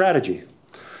fruitful strategy.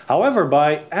 However,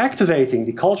 by activating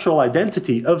the cultural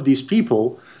identity of these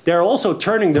people, they're also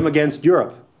turning them against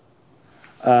Europe.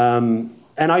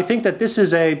 And I think that this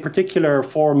is a particular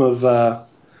form of a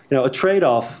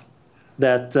trade-off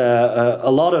that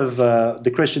a lot of the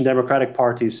Christian democratic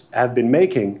parties have been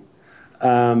making,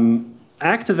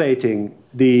 activating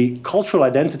the cultural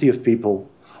identity of people,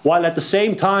 while at the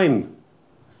same time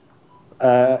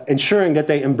ensuring that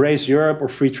they embrace Europe or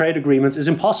free trade agreements is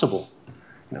impossible.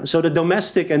 So the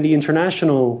domestic and the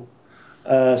international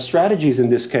strategies in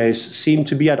this case seem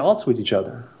to be at odds with each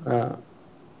other.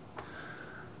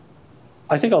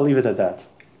 I think I'll leave it at that.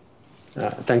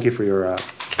 Thank you for your... I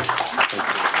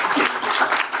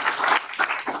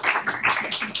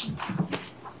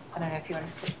don't know if you want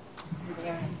to sit over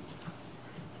there.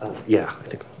 Yeah, I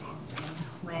think.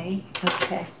 Way.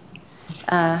 Okay.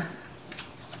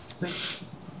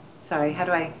 Sorry, how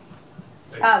do I...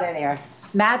 Oh, there they are.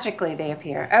 Magically they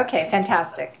appear. Okay,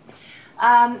 fantastic.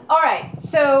 All right,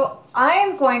 so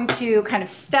I'm going to kind of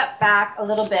step back a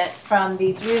little bit from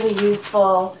these really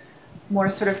useful, more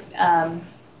sort of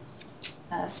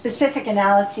specific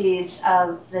analyses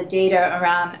of the data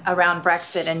around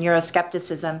Brexit and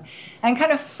Euroscepticism, and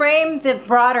kind of frame the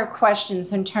broader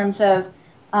questions in terms of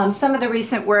some of the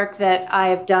recent work that I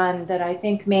have done that I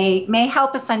think may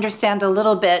help us understand a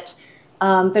little bit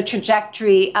the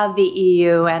trajectory of the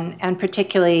EU and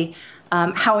particularly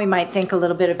how we might think a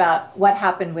little bit about what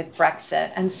happened with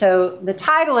Brexit. And so the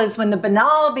title is When the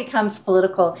Banal Becomes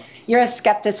Political,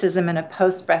 Euroscepticism in a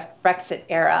Post-Brexit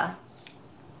Era.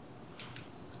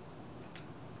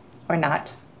 Or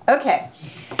not. Okay.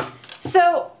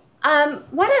 So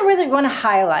what I really want to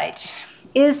highlight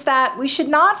is that we should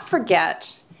not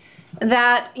forget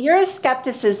that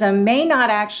Euroscepticism may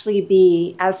not actually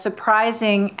be as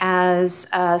surprising as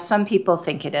some people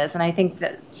think it is. And I think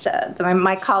that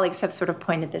my colleagues have sort of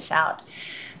pointed this out.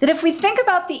 That if we think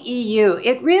about the EU,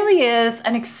 it really is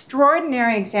an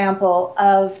extraordinary example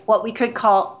of what we could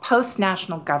call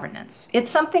post-national governance. It's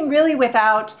something really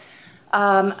without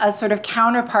a sort of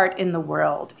counterpart in the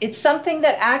world. It's something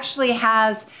that actually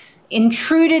has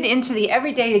intruded into the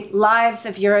everyday lives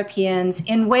of Europeans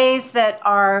in ways that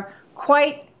are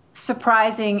quite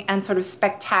surprising and sort of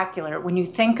spectacular when you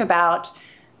think about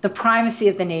the primacy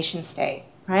of the nation state,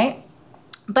 right?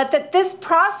 But that this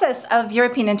process of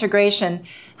European integration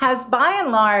has by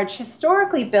and large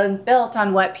historically been built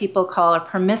on what people call a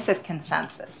permissive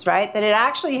consensus, right? That it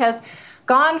actually has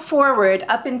gone forward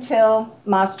up until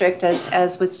Maastricht,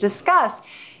 as was discussed,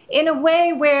 in a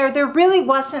way where there really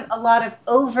wasn't a lot of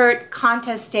overt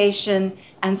contestation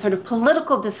and sort of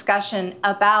political discussion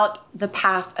about the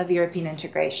path of European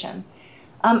integration.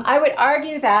 I would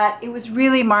argue that it was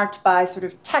really marked by sort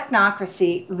of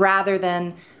technocracy rather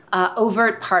than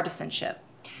overt partisanship.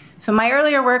 So my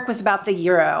earlier work was about the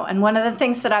euro, and one of the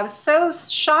things that I was so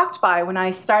shocked by when I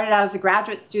started out as a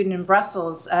graduate student in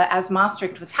Brussels as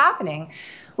Maastricht was happening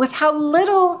was how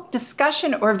little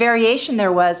discussion or variation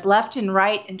there was left and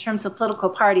right in terms of political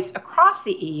parties across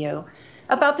the EU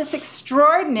about this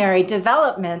extraordinary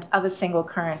development of a single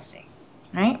currency,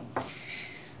 right?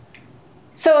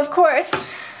 So of course,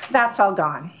 that's all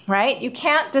gone, right? You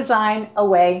can't design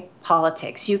away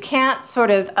politics. You can't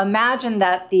sort of imagine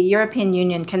that the European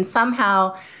Union can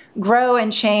somehow grow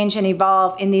and change and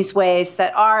evolve in these ways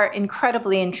that are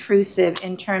incredibly intrusive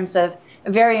in terms of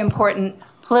very important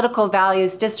political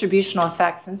values, distributional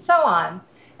effects, and so on.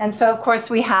 And so, of course,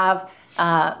 we have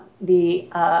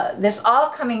this all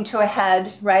coming to a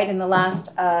head, right, in the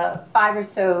last 5 or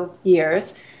so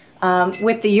years,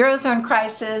 with the Eurozone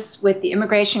crisis, with the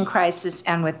immigration crisis,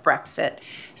 and with Brexit.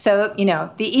 So, you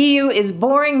know, the EU is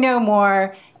boring no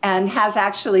more and has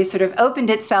actually sort of opened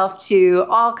itself to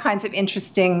all kinds of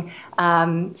interesting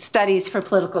studies for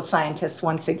political scientists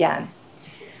once again.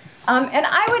 And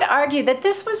I would argue that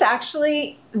this was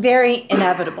actually very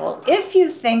inevitable. If you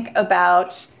think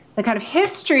about the kind of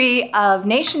history of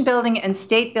nation building and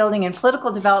state building and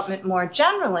political development more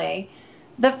generally,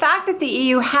 the fact that the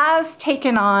EU has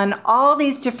taken on all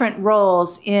these different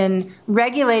roles in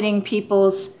regulating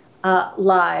people's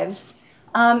lives,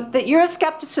 that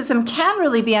Euroscepticism can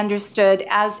really be understood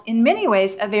as, in many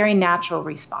ways, a very natural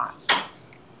response.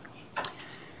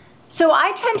 So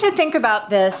I tend to think about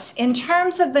this in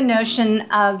terms of the notion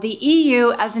of the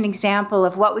EU as an example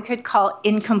of what we could call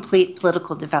incomplete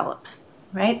political development,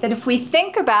 right? That if we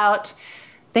think about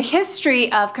the history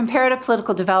of comparative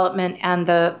political development and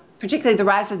particularly the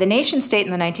rise of the nation state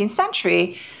in the 19th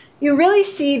century, you really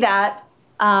see that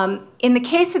in the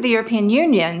case of the European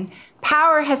Union,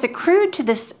 power has accrued to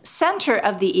the center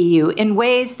of the EU in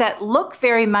ways that look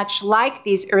very much like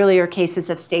these earlier cases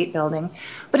of state building,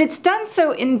 but it's done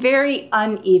so in very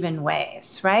uneven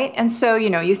ways, right? And so, you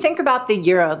know, you think about the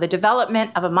euro, the development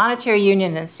of a monetary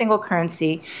union and a single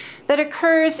currency that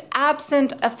occurs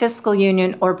absent a fiscal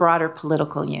union or broader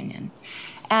political union.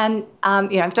 And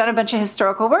you know, I've done a bunch of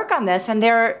historical work on this, and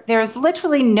there's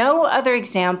literally no other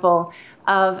example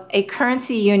of a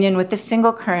currency union with a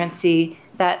single currency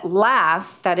that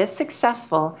lasts, that is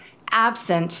successful,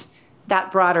 absent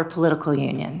that broader political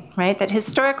union, right? That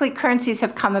historically currencies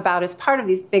have come about as part of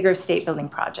these bigger state-building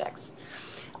projects.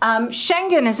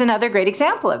 Schengen is another great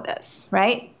example of this,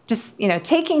 right? Just, you know,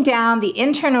 taking down the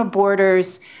internal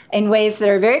borders in ways that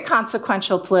are very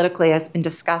consequential politically, as has been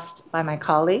discussed by my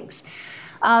colleagues.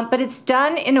 But it's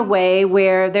done in a way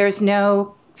where there's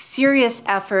no serious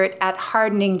effort at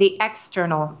hardening the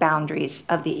external boundaries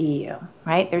of the EU,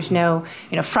 right? There's no,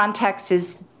 you know, Frontex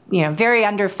is, you know, very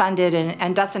underfunded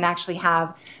and doesn't actually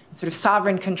have sort of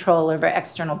sovereign control over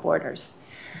external borders.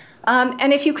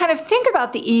 And if you kind of think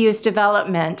about the EU's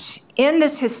development in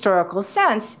this historical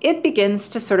sense, it begins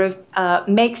to sort of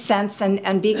make sense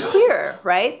and be clear,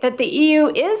 right? That the EU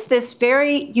is this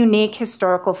very unique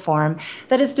historical form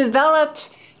that has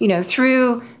developed, you know,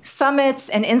 through summits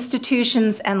and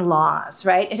institutions and laws,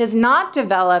 right? It has not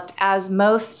developed, as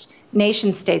most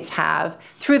nation states have,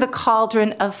 through the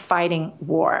cauldron of fighting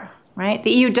war, right?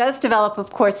 The EU does develop,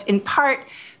 of course, in part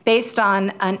based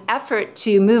on an effort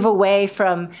to move away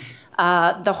from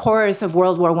the horrors of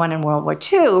World War I and World War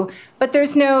II, but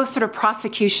there's no sort of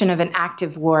prosecution of an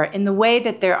active war in the way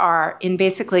that there are in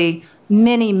basically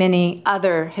many, many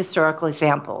other historical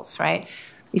examples, right?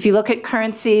 If you look at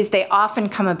currencies, they often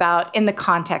come about in the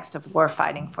context of war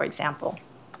fighting, for example.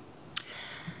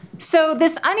 So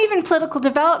this uneven political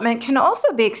development can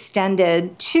also be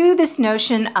extended to this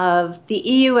notion of the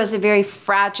EU as a very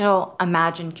fragile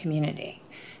imagined community,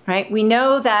 right? We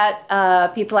know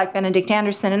that people like Benedict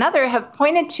Anderson and others have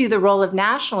pointed to the role of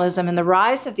nationalism and the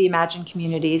rise of the imagined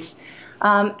communities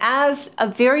as a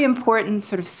very important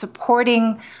sort of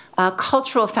supporting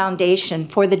cultural foundation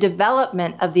for the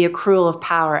development of the accrual of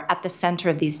power at the center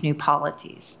of these new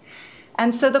polities.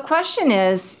 And so the question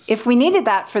is, if we needed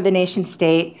that for the nation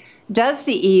state, does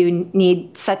the EU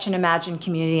need such an imagined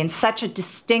community and such a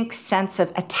distinct sense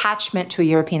of attachment to a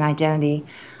European identity?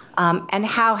 And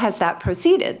how has that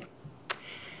proceeded?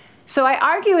 So I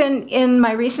argue in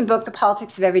my recent book, The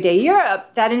Politics of Everyday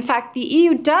Europe, that in fact the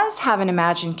EU does have an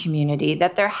imagined community,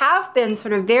 that there have been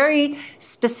sort of very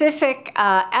specific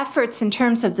efforts in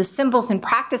terms of the symbols and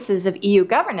practices of EU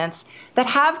governance that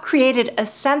have created a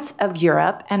sense of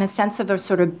Europe and a sense of a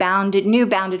sort of new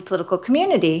bounded political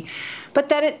community, but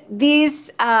that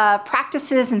these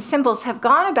practices and symbols have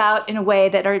gone about in a way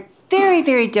that are very,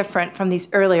 very different from these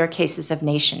earlier cases of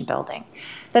nation building.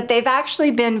 That they've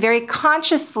actually been very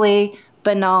consciously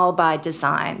banal by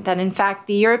design, that in fact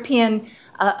the European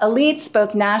elites,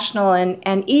 both national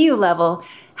and EU level,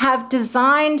 have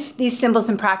designed these symbols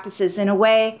and practices in a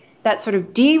way that sort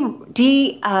of deracinate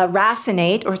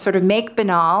or sort of make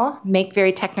banal, make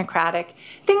very technocratic,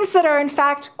 things that are in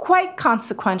fact quite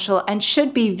consequential and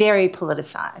should be very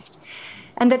politicized.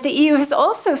 And that the EU has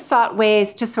also sought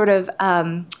ways to sort of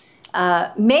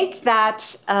make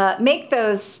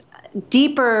those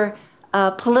deeper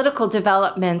political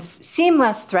developments seem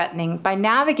less threatening by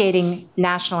navigating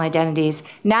national identities,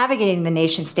 navigating the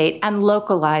nation state, and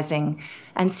localizing,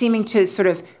 and seeming to sort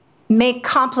of make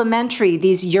complementary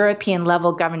these European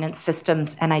level governance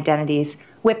systems and identities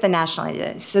with the national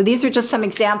identities. So these are just some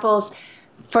examples.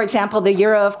 For example, the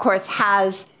euro, of course,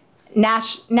 has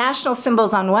national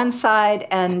symbols on one side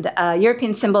and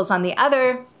European symbols on the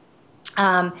other.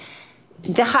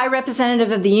 The High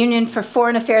Representative of the Union for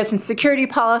Foreign Affairs and Security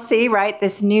Policy, right,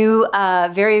 this new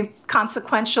very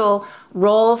consequential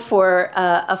role for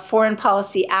a foreign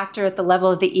policy actor at the level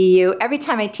of the EU. Every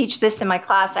time I teach this in my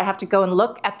class, I have to go and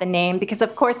look at the name because,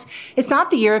 of course, it's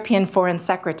not the European Foreign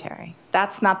Secretary.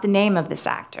 That's not the name of this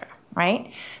actor,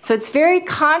 right? So it's very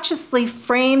consciously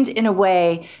framed in a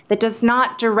way that does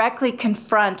not directly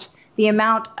confront the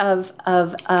amount of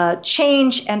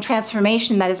change and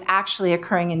transformation that is actually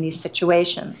occurring in these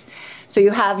situations. So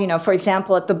you have, for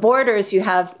example, at the borders, you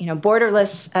have,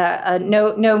 borderless,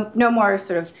 no more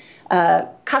sort of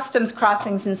customs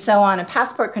crossings and so on, and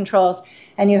passport controls,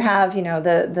 and you have,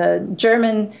 the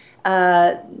German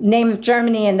name of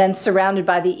Germany, and then surrounded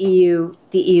by the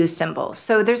EU symbols.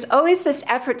 So there's always this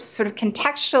effort to sort of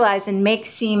contextualize and make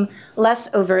seem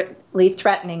less overtly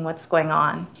threatening what's going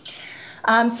on.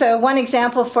 So one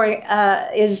example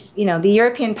is, the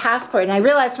European passport. And I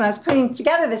realized when I was putting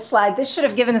together this slide, this should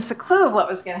have given us a clue of what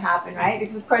was going to happen, right?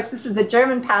 Because, of course, this is the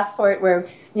German passport where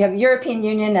you have European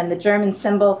Union and the German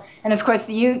symbol. And, of course,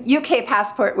 the UK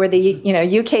passport where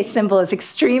the UK symbol is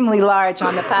extremely large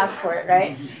on the passport,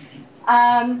 right?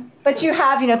 But you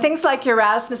have, things like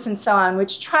Erasmus and so on,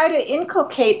 which try to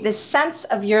inculcate this sense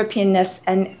of Europeanness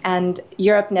and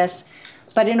Europeness,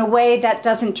 but in a way that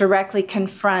doesn't directly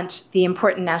confront the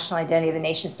important national identity of the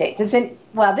nation state.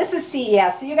 Well, this is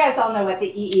CES, so you guys all know what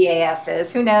the EEAS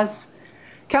is. Who knows?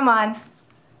 Come on.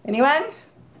 Anyone?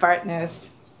 Bart knows.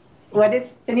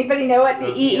 Does anybody know what the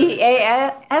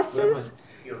EEAS is?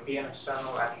 European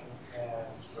External Action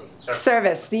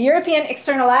Service. The European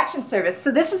External Action Service. So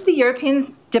this is the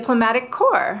European Diplomatic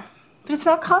Corps. But it's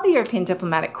not called the European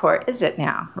Diplomatic Corps, is it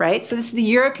now, right? So this is the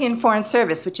European Foreign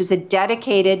Service, which is a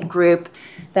dedicated group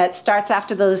that starts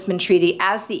after the Lisbon Treaty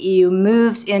as the EU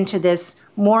moves into this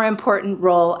more important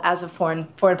role as a foreign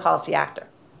policy actor.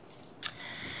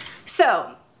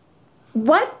 So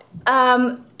what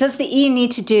does the EU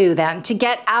need to do then to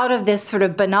get out of this sort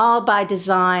of banal by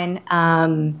design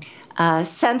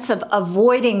sense of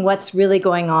avoiding what's really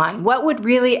going on? What would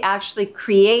really actually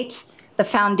create the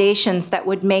foundations that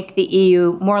would make the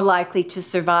EU more likely to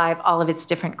survive all of its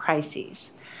different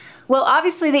crises? Well,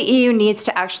 obviously, the EU needs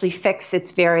to actually fix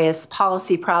its various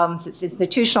policy problems, its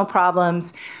institutional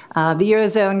problems, the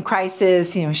Eurozone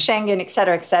crisis, Schengen,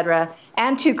 et cetera,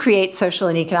 and to create social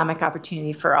and economic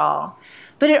opportunity for all.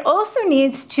 But it also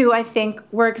needs to, I think,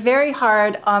 work very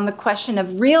hard on the question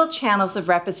of real channels of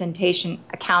representation,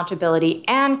 accountability,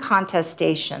 and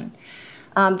contestation.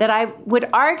 That I would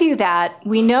argue that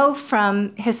we know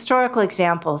from historical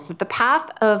examples that the path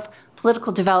of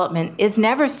political development is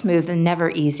never smooth and never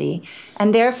easy,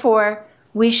 and therefore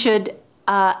we should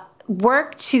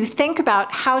work to think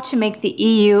about how to make the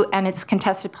EU and its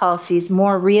contested policies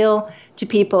more real to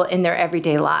people in their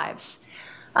everyday lives.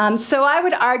 So I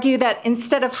would argue that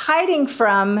instead of hiding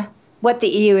from what the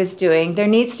EU is doing, there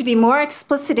needs to be more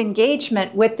explicit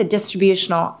engagement with the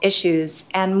distributional issues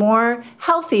and more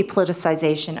healthy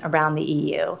politicization around the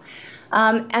EU.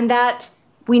 And that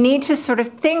we need to sort of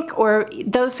think, or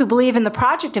those who believe in the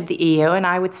project of the EU, and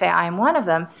I would say I am one of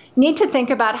them, need to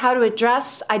think about how to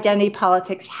address identity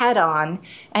politics head on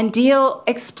and deal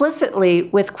explicitly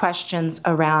with questions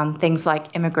around things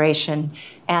like immigration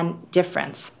and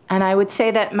difference. And I would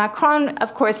say that Macron,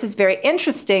 of course, is very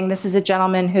interesting. This is a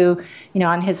gentleman who,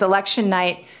 on his election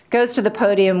night, goes to the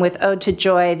podium with Ode to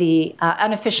Joy, the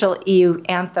unofficial EU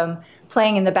anthem,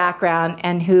 playing in the background,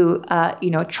 and who,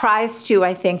 tries to,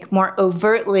 I think, more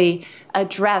overtly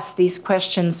address these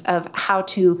questions of how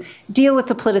to deal with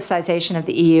the politicization of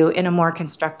the EU in a more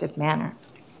constructive manner.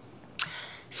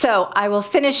 So I will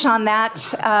finish on that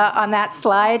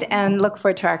slide and look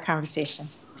forward to our conversation.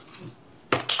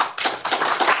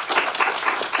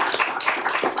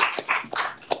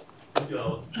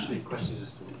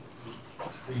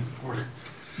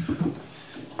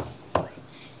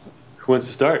 Who wants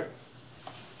to start?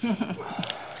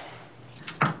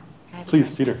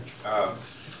 Please, Peter.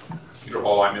 Peter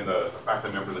Hall, I'm in the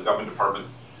faculty member of the government department.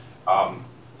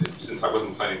 Since I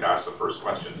wasn't planning to ask the first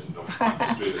question, and don't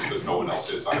want to do this because no one else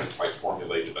is, I haven't quite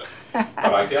formulated it.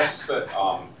 But I guess that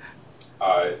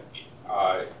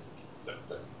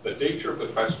the nature of the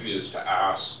question is to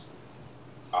ask,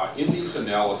 in these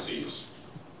analyses,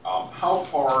 how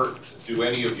far do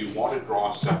any of you want to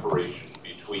draw a separation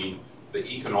between the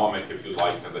economic, if you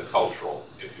like, and the cultural,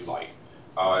 if you like?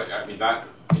 I mean, that,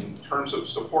 in terms of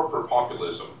support for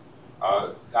populism,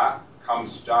 that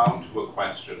comes down to a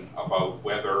question about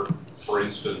whether, for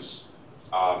instance,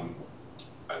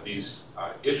 these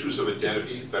issues of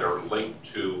identity that are linked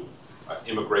to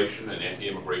immigration and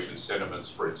anti-immigration sentiments,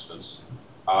 for instance,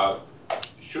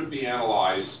 should be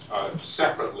analyzed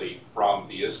separately from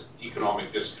the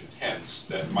economic discontents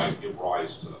that might give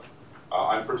rise to them.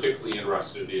 I'm particularly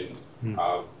interested in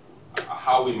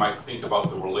how we might think about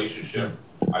the relationship.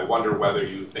 I wonder whether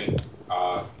you think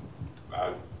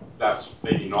that's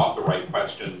maybe not the right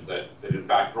question, that in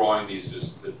fact drawing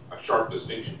these a sharp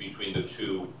distinction between the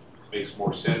two makes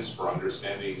more sense for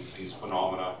understanding these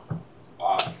phenomena.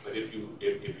 But if you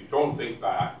don't think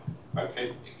that,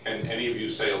 can any of you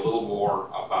say a little more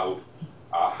about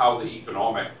how the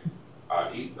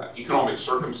economic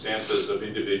circumstances of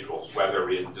individuals, whether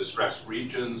in distressed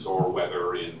regions or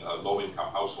whether in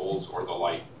low-income households or the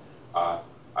like,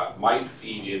 might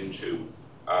feed into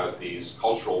these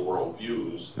cultural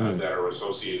worldviews that are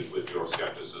associated with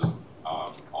Euroscepticism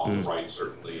on the right,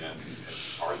 certainly, and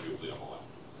arguably on the left?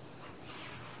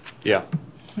 Yeah.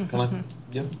 Can I?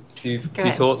 Yeah. Few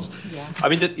thoughts. Yeah. I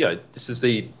mean, this is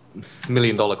the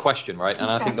million-dollar question, right? And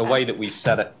I think the way that we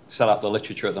set up the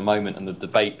literature at the moment and the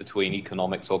debate between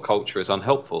economics or culture is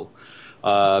unhelpful.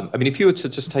 I mean, if you were to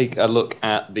just take a look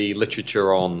at the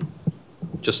literature on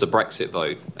just the Brexit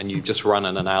vote, and you just run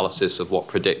an analysis of what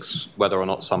predicts whether or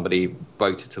not somebody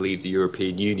voted to leave the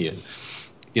European Union,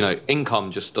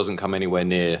 income just doesn't come anywhere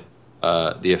near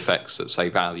the effects that, say,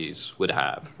 values would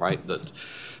have, right? That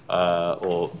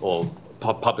or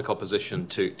public opposition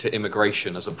to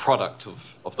immigration as a product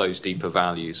of those deeper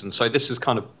values. And so this has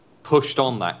kind of pushed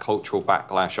on that cultural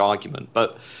backlash argument.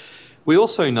 But we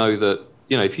also know that,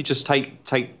 if you just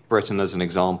take Britain as an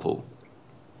example,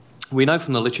 we know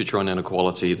from the literature on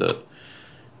inequality that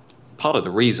part of the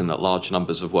reason that large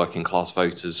numbers of working class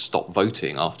voters stopped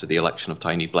voting after the election of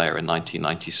Tony Blair in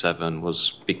 1997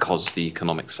 was because the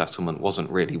economic settlement wasn't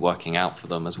really working out for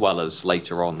them, as well as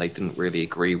later on they didn't really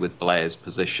agree with Blair's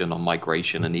position on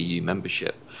migration and EU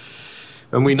membership.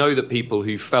 And we know that people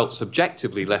who felt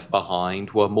subjectively left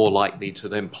behind were more likely to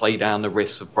then play down the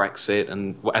risks of Brexit.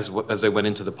 And as they went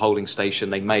into the polling station,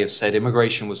 they may have said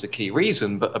immigration was the key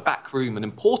reason, but an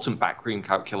important backroom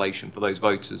calculation for those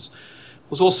voters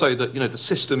was also that, the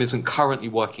system isn't currently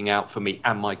working out for me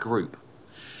and my group.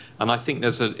 And I think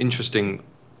there's interesting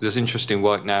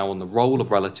work now on the role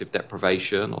of relative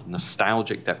deprivation, or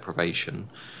nostalgic deprivation,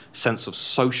 sense of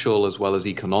social as well as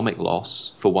economic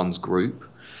loss for one's group,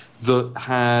 that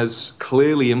has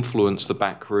clearly influenced the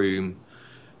backroom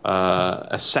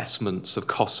assessments of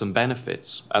costs and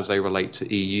benefits as they relate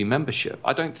to EU membership.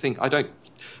 I think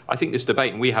this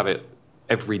debate, and we have it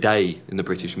every day in the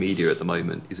British media at the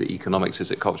moment, is it economics, is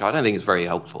it culture? I don't think it's very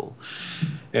helpful.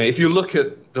 If you look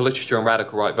at the literature on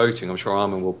radical right voting, I'm sure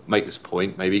Armin will make this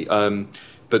point maybe,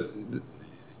 but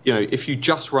if you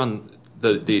just run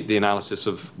the analysis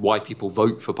of why people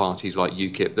vote for parties like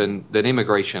UKIP, then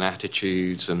immigration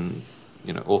attitudes and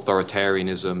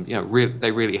authoritarianism,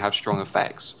 they really have strong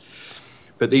effects.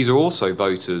 But these are also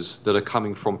voters that are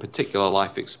coming from particular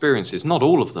life experiences, not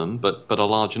all of them, but a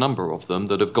large number of them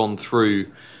that have gone through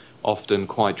often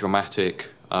quite dramatic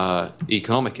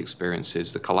economic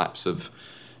experiences, the collapse of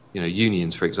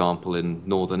unions, for example, in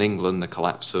northern England, the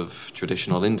collapse of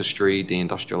traditional industry,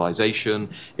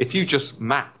 deindustrialization. If you just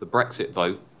map the Brexit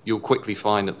vote, you'll quickly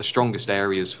find that the strongest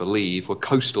areas for leave were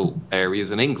coastal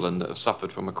areas in England that have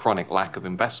suffered from a chronic lack of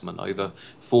investment over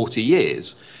 40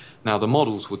 years. Now, the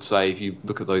models would say, if you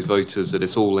look at those voters, that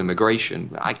it's all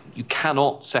immigration. You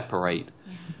cannot separate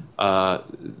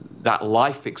that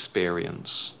life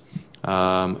experience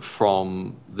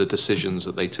from the decisions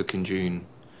that they took in June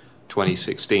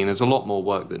 2016. There's a lot more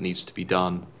work that needs to be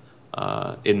done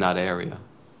in that area.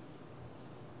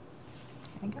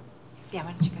 Yeah,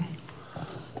 why don't you go ahead?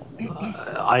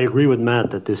 I agree with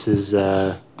Matt that this is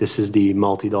the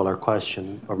multi-dollar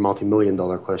question, or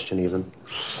multi-million-dollar question even.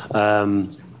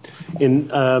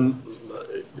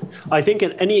 I think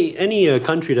in any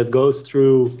country that goes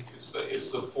through...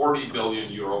 It's the 40 billion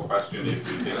euro question if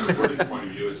you take the British point of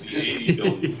view. It's the 80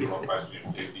 billion euro question if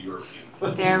you take the European.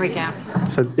 There we go.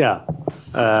 So, yeah.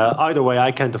 Either way,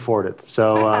 I can't afford it.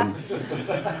 So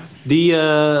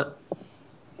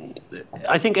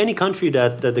I think any country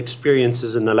that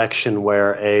experiences an election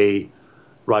where a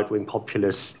right-wing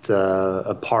populist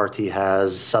party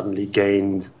has suddenly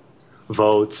gained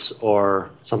votes, or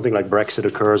something like Brexit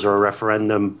occurs, or a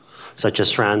referendum such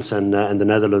as France and the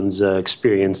Netherlands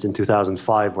experienced in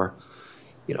 2005, where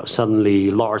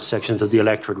suddenly large sections of the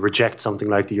electorate reject something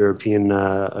like the European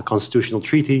constitutional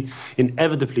treaty.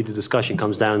 Inevitably, the discussion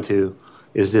comes down to,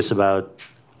 is this about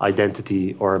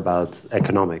identity or about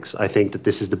economics? I think that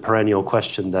this is the perennial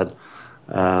question that,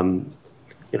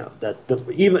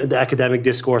 even the academic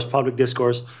discourse, public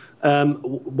discourse.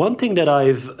 One thing that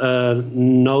I've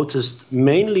noticed,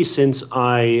 mainly since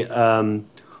I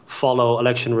follow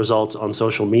election results on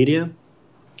social media,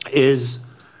 is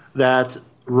that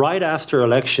right after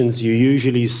elections, you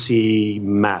usually see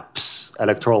maps,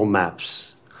 electoral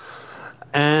maps.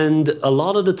 And a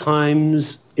lot of the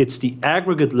times, it's the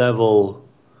aggregate level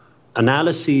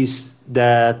analyses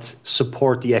that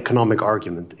support the economic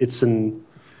argument. It's an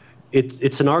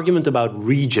argument about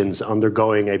regions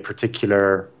undergoing a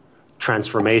particular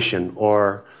transformation,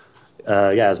 or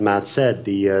as Matt said,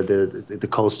 the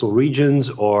coastal regions,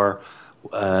 or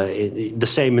the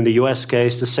same in the US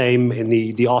case, the same in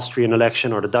the Austrian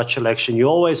election or the Dutch election. You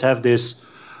always have this,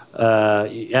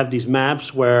 you have these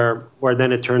maps where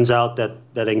then it turns out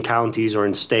that in counties or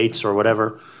in states or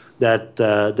whatever,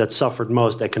 that suffered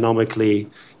most economically,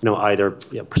 either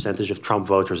percentage of Trump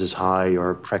voters is high,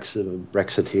 or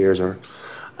Brexiteers, or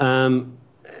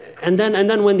and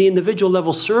then when the individual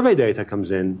level survey data comes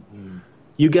in,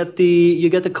 you get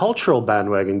the cultural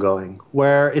bandwagon going,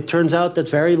 where it turns out that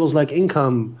variables like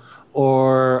income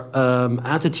or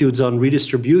attitudes on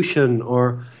redistribution,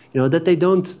 or that they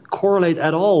don't correlate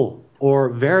at all, or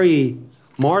very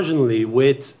marginally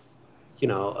with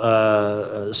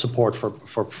support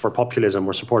for populism,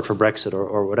 or support for Brexit,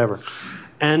 or whatever.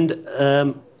 And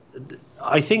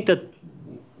I think that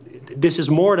this is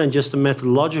more than just a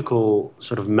methodological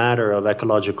sort of matter of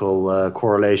ecological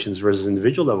correlations versus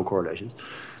individual level correlations.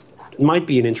 It might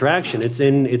be an interaction. It's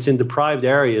in deprived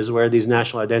areas where these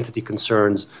national identity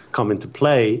concerns come into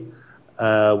play,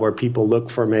 where people look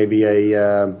for maybe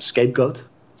a scapegoat,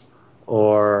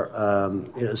 or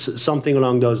something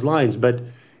along those lines. But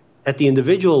at the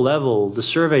individual level, the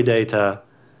survey data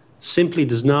simply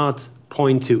does not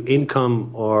point to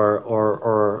income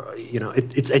or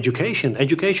it's education.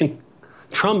 Education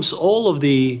trumps all of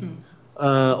the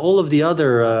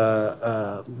other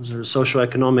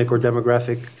socioeconomic or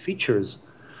demographic features,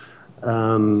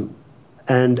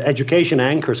 and education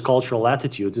anchors cultural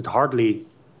attitudes. It hardly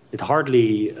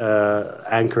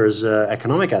anchors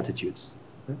economic attitudes.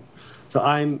 So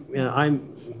I'm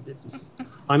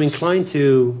inclined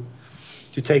to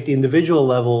take the individual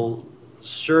level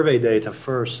survey data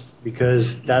first,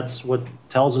 because that's what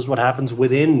tells us what happens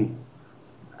within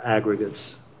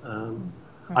aggregates.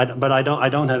 But I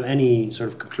don't have any sort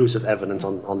of conclusive evidence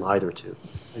on either two.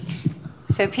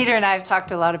 So Peter and I have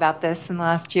talked a lot about this in the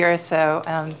last year or so.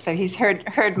 So he's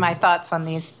heard my thoughts on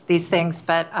these things,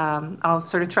 but I'll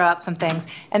sort of throw out some things.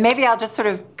 And maybe I'll just sort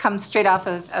of come straight off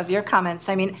of your comments.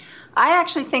 I mean, I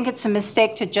actually think it's a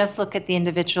mistake to just look at the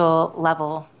individual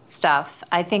level stuff.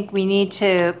 I think we need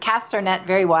to cast our net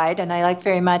very wide, and I like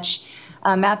very much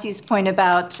Matthew's point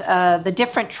about the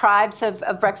different tribes of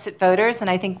Brexit voters, and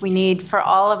I think we need, for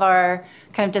all of our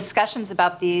kind of discussions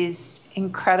about these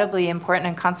incredibly important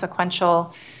and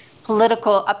consequential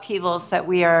political upheavals that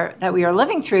we are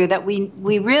living through, that we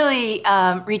really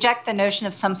reject the notion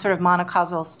of some sort of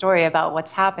monocausal story about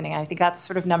what's happening. I think that's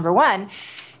sort of number one.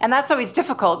 And that's always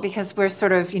difficult because we're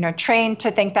sort of, trained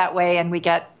to think that way, and we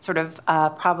get sort of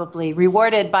probably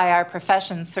rewarded by our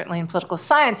professions. Certainly in political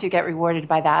science, you get rewarded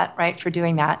by that, right, for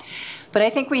doing that. But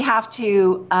I think we have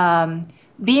to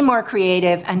be more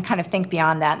creative and kind of think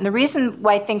beyond that. And the reason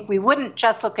why I think we wouldn't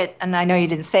just look at, and I know you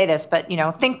didn't say this, but,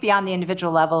 think beyond the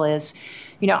individual level is,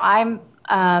 I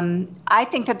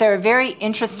think that there are very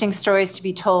interesting stories to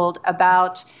be told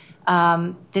about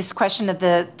this question of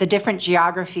the different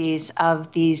geographies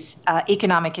of these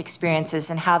economic experiences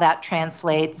and how that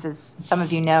translates. As some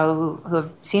of you know who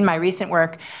have seen my recent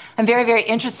work, I'm very, very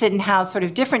interested in how sort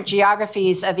of different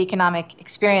geographies of economic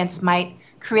experience might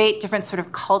create different sort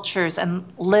of cultures and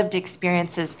lived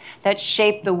experiences that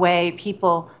shape the way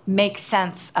people make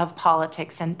sense of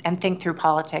politics and think through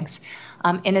politics.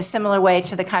 In a similar way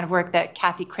to the kind of work that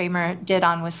Kathy Kramer did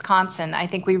on Wisconsin, I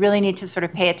think we really need to sort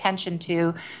of pay attention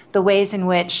to the ways in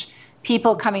which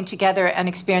people coming together and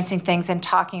experiencing things and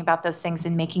talking about those things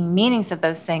and making meanings of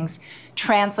those things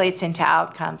translates into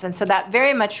outcomes. And so that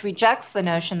very much rejects the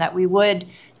notion that we would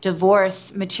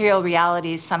divorce material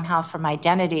realities somehow from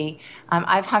identity.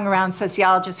 I've hung around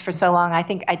sociologists for so long, I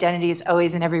think identity is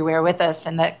always and everywhere with us,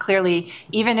 and that clearly,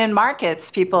 even in markets,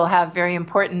 people have very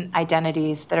important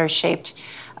identities that are shaped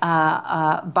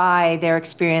by their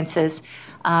experiences.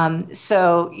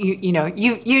 So you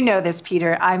know this,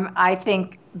 Peter. I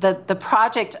think the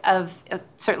project of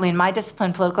certainly in my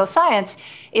discipline, political science,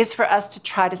 is for us to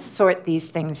try to sort these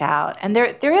things out. And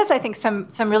there is, I think, some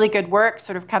really good work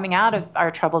sort of coming out of our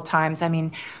troubled times. I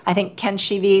mean, I think Ken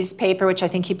Shivi's paper, which I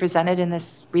think he presented in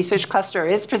this research cluster, or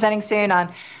is presenting soon,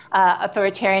 on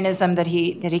authoritarianism that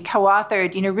he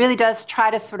co-authored, really does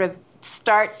try to sort of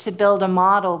start to build a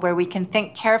model where we can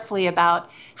think carefully about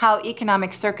how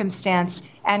economic circumstance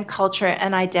and culture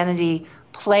and identity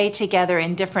play together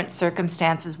in different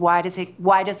circumstances. Why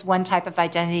does one type of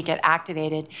identity get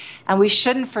activated? And we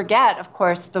shouldn't forget, of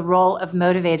course, the role of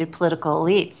motivated political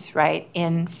elites, right,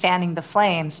 in fanning the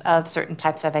flames of certain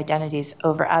types of identities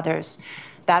over others.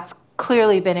 That's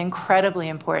clearly been incredibly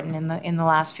important in the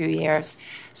last few years.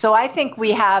 So I think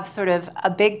we have sort of a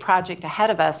big project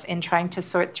ahead of us in trying to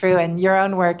sort through, and your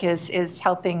own work is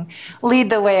helping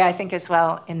lead the way, I think, as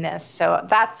well in this. So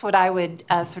that's what I would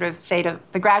sort of say to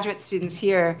the graduate students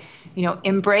here,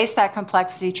 embrace that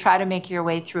complexity, try to make your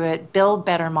way through it, build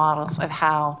better models of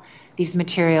how these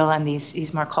material and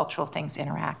these more cultural things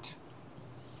interact.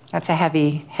 That's a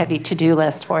heavy to-do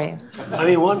list for you. I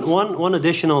mean, one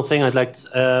additional thing I'd like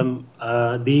to,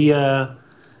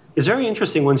 it's very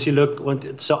interesting once you look.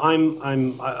 So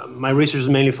my research is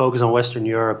mainly focused on Western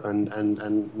Europe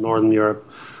and Northern Europe.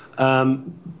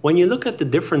 When you look at the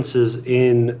differences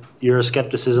in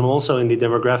Euroscepticism, also in the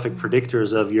demographic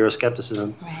predictors of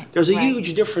Euroscepticism, there's a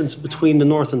huge difference between the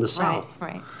North and the South.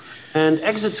 Right. And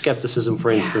exit skepticism,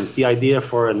 for instance, the idea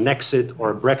for an exit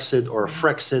or a Brexit or a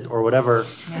Frexit or whatever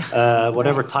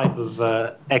type of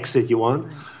exit you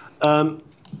want.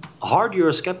 Hard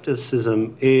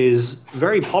Euroscepticism is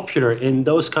very popular in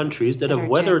those countries that have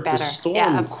weathered the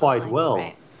storm quite well.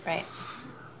 Right.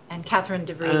 And Catherine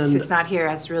DeVries, who's not here,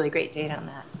 has really great data on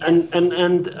that.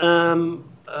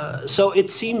 So it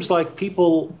seems like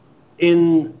people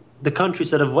in the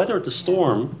countries that have weathered the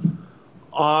storm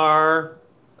are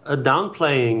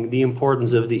downplaying the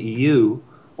importance of the EU,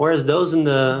 whereas those in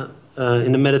the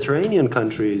Mediterranean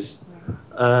countries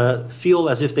feel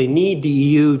as if they need the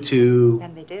EU to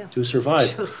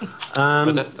survive.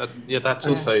 But that's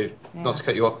also not to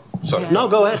cut you off. Sorry. No,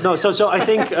 go ahead. No, so I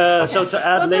think so to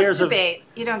add layers just debate.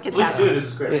 Of. You don't get to ask.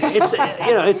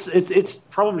 It's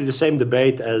probably the same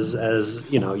debate as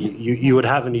you would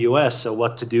have in the U.S. So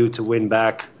what to do to win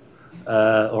back.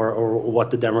 Or what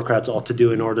the Democrats ought to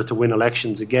do in order to win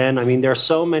elections again. I mean, there are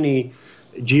so many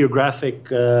geographic,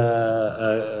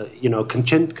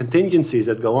 contingencies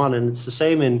that go on, and it's the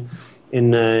same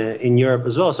in Europe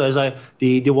as well. So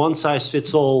the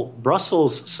one-size-fits-all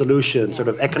Brussels solution, sort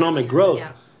of economic growth,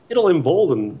 it'll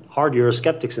embolden hard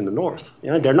Eurosceptics in the North.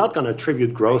 They're not going to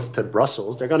attribute growth to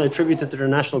Brussels; they're going to attribute it to their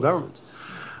national governments.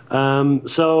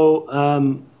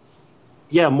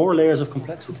 More layers of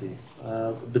complexity.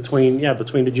 Between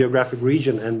the geographic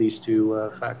region and these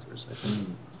two factors, I think.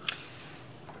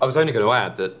 I was only going to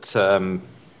add that,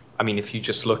 if you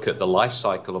just look at the life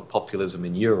cycle of populism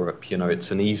in Europe, it's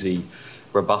an easy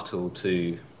rebuttal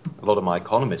to a lot of my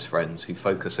economist friends who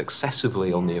focus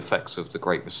excessively on the effects of the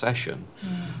Great Recession.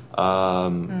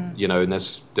 You know, and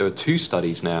there are 2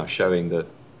 studies now showing that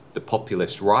the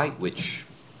populist right, which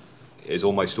is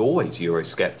almost always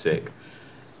Eurosceptic,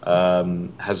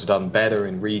 has done better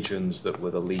in regions that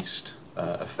were the least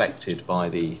affected by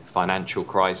the financial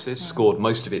crisis, scored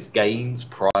most of its gains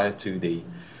prior to the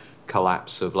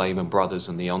collapse of Lehman Brothers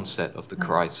and the onset of the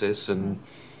crisis. And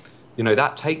you know,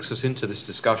 that takes us into this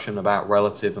discussion about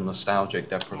relative and nostalgic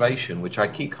deprivation, which I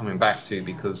keep coming back to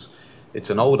because it's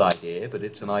an old idea, but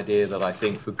it's an idea that I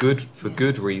think for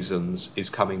good reasons is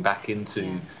coming back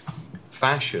into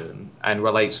fashion and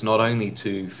relates not only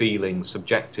to feeling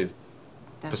subjective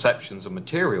perceptions of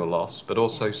material loss, but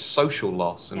also social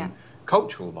loss and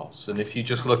cultural loss. And if you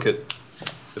just look at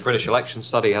the British election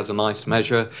study, has a nice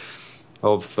measure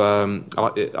of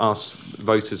it asks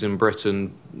voters in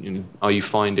Britain, you know, are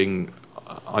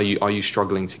you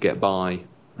struggling to get by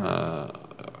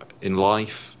in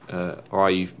life, or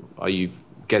are you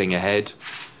getting ahead?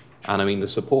 And I mean, the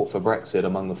support for Brexit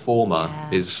among the former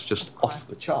is just off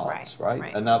the charts,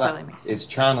 right? And now that is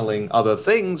channeling other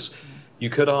things. You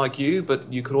could argue,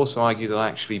 but you could also argue that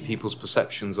actually people's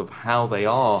perceptions of how they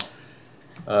are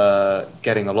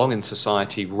getting along in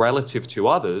society relative to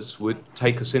others would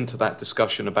take us into that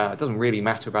discussion about, it doesn't really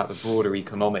matter about the broader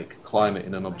economic climate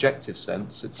in an objective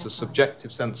sense. It's a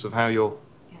subjective sense of how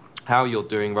you're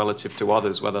doing relative to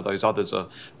others, whether those others are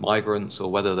migrants or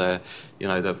whether they're, you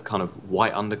know, the kind of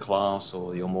white underclass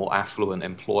or your more affluent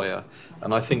employer.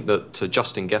 And I think that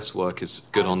Justin Guest's work is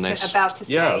good on this. About to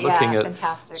say, looking at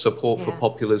fantastic. support for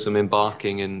populism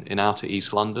embarking in outer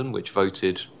East London, which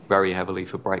voted very heavily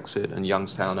for Brexit, and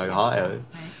Youngstown, Ohio.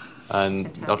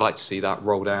 And I'd like to see that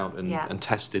rolled out and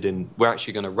tested in. We're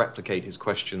actually going to replicate his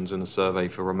questions in a survey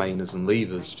for Remainers and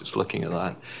Leavers, just looking at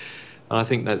that. And I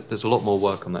think that there's a lot more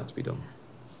work on that to be done.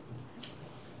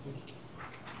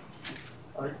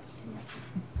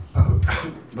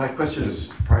 My question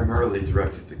is primarily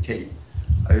directed to Kate.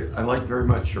 I like very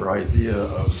much your idea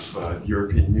of the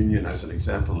European Union as an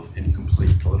example of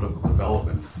incomplete political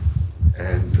development,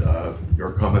 and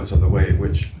your comments on the way in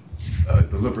which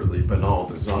deliberately banal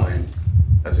design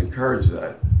has encouraged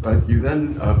that. But you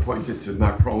then pointed to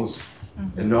Macron's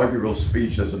inaugural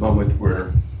speech as a moment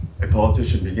where a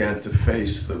politician began to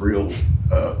face the real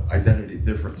identity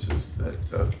differences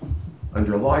that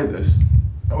underlie this.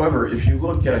 However, if you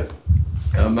look at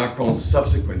Macron's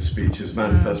subsequent speech, his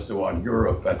manifesto on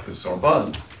Europe at the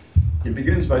Sorbonne, he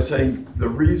begins by saying, the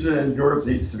reason Europe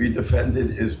needs to be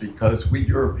defended is because we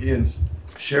Europeans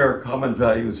share common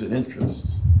values and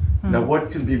interests. Now,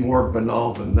 what can be more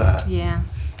banal than that?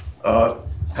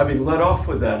 Having led off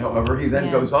with that, however, he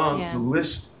then goes on to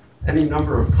list any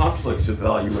number of conflicts of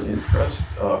value and interest,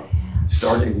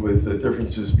 starting with the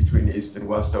differences between East and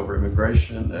West over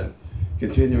immigration, and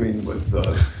continuing with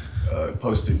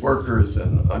posted workers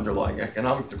and underlying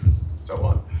economic differences and so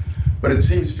on. But it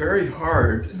seems very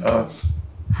hard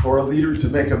for a leader to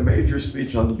make a major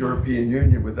speech on the European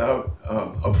Union without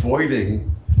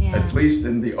avoiding, at least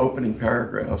in the opening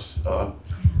paragraphs,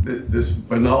 this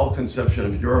banal conception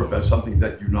of Europe as something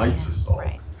that unites us all.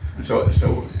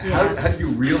 So how do you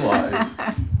realize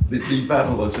the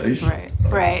debanalization?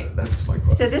 That's my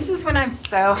question. So this is when I'm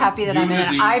so happy that I'm in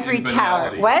an ivory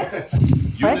tower. What?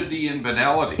 Unity and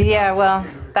banality. Yeah, well,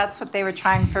 that's what they were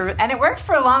trying for, and it worked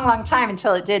for a long, long time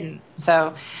until it didn't.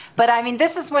 So, but I mean,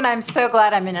 this is when I'm so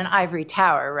glad I'm in an ivory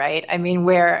tower, right? I mean,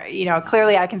 where, you know,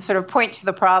 clearly I can sort of point to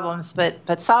the problems,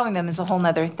 but solving them is a whole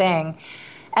nother thing.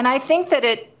 And I think that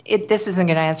this isn't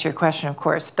going to answer your question, of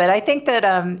course, but I think that,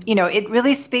 you know, it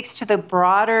really speaks to the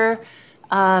broader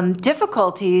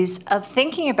difficulties of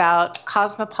thinking about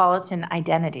cosmopolitan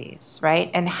identities, right?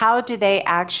 And how do they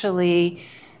actually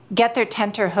get their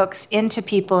tenterhooks into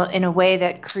people in a way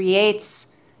that creates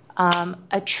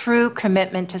a true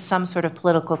commitment to some sort of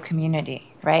political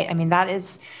community, right? I mean,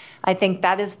 I think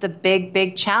that is the big,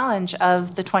 big challenge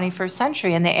of the 21st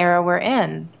century and the era we're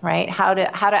in, right? How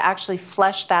to actually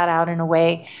flesh that out in a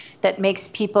way that makes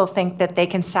people think that they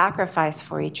can sacrifice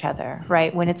for each other,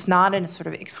 right? When it's not in a sort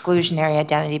of exclusionary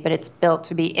identity, but it's built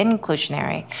to be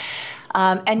inclusionary.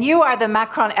 And you are the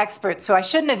Macron expert, so I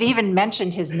shouldn't have even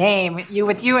mentioned his name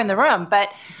with you in the room.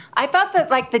 But I thought that,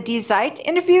 like, the Die Zeit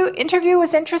interview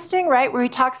was interesting, right? Where he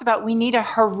talks about we need a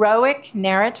heroic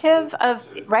narrative of,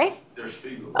 right? Der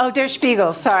Spiegel. Oh, Der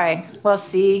Spiegel, sorry. Well,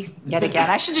 see, yet again.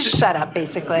 I should just shut up,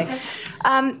 basically.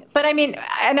 But I mean,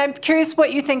 and I'm curious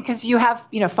what you think, because you have,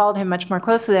 you know, followed him much more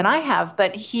closely than I have,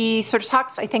 but he sort of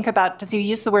talks, I think, about, does he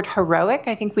use the word heroic?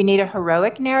 I think we need a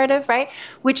heroic narrative, right?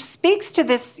 Which speaks to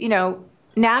this, you know,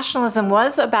 nationalism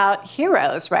was about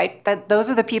heroes, right? That those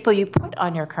are the people you put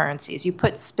on your currencies. You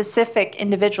put specific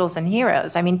individuals and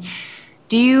heroes. I mean,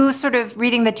 do you sort of,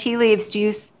 reading the tea leaves, do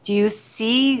you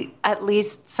see at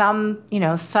least some,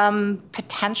 some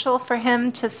potential for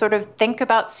him to sort of think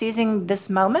about seizing this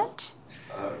moment?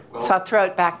 Well, so I'll throw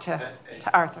it back to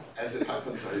Arthur. As it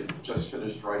happens, I just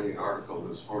finished writing an article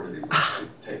this morning in which I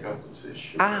take up this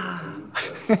issue. And,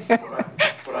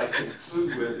 what I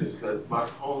conclude with is that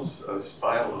Macron's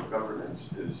style of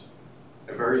governance is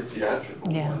a very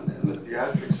theatrical one, and the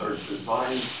theatrics are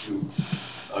designed to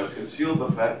conceal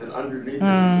the fact that underneath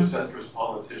it is a centrist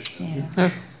politician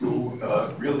who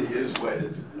really is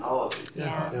wedded to banality.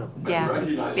 But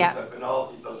recognizes that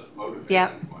banality doesn't motivate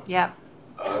anyone.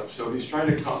 So he's trying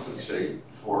to compensate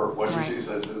for what he sees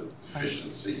as a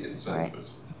deficiency in centrism.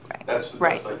 That's the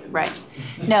best I can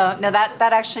do. No, that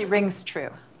actually rings true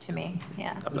to me.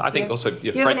 Yeah. I think also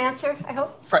you have an answer, I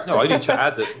hope? No, I need to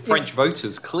add that French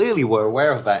voters clearly were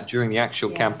aware of that during the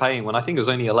actual campaign, when I think it was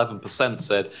only 11%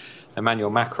 said Emmanuel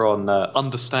Macron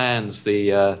understands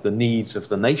the needs of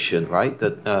the nation, right?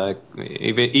 That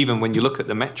even when you look at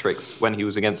the metrics when he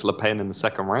was against Le Pen in the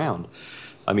second round,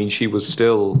 I mean, she was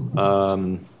still,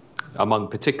 among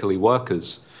particularly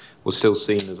workers, was still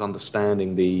seen as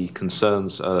understanding the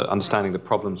concerns, understanding the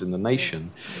problems in the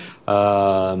nation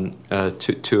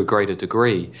to a greater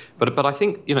degree. But I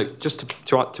think, just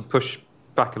to push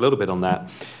back a little bit on that,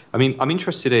 I mean, I'm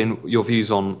interested in your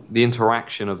views on the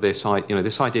interaction of this,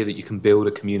 this idea that you can build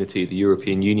a community at the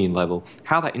European Union level,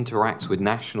 how that interacts with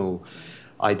national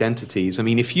identities. I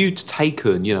mean, if you'd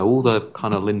taken, all the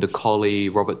kind of Linda Colley,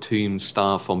 Robert Toombs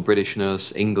stuff on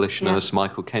Britishness, Englishness,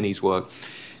 Michael Kenny's work,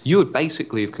 you would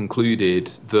basically have concluded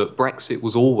that Brexit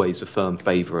was always a firm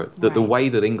favourite, that the way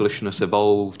that Englishness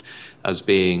evolved as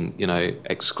being,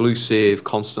 exclusive,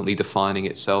 constantly defining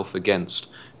itself against,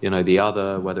 the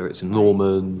other, whether it's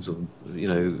Normans or,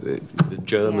 the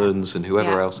Germans and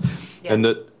whoever else, and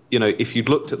that, if you'd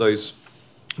looked at those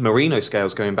Merino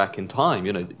scales going back in time,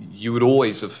 you would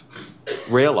always have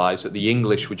realised that the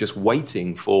English were just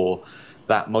waiting for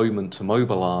that moment to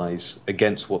mobilise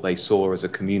against what they saw as a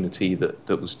community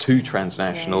that was too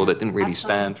transnational, that didn't really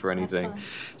stand for anything.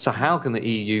 So how can the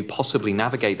EU possibly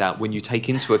navigate that when you take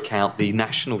into account the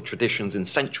national traditions in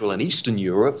Central and Eastern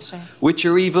Europe, which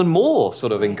are even more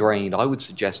sort of ingrained, I would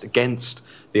suggest, against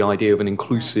the idea of an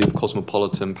inclusive,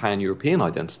 cosmopolitan, pan-European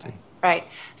identity? Right.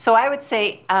 So I would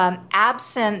say,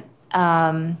 absent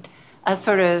a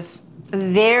sort of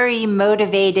very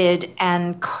motivated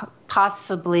and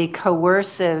possibly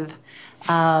coercive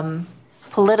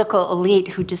political elite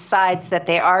who decides that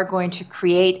they are going to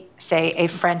create, say, a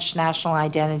French national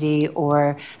identity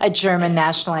or a German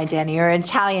national identity or an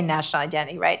Italian national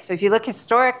identity, right? So if you look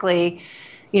historically,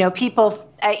 people,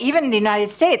 even in the United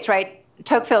States, right,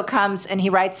 Tocqueville comes and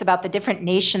he writes about the different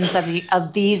nations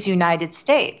of these United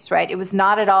States, right? It was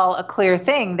not at all a clear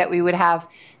thing that we would have,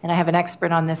 and I have an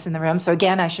expert on this in the room, so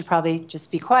again, I should probably just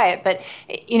be quiet. But,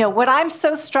 what I'm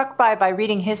so struck by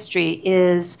reading history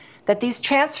is that these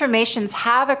transformations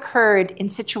have occurred in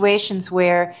situations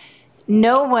where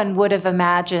no one would have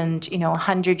imagined,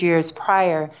 100 years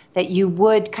prior, that you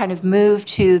would kind of move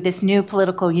to this new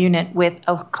political unit with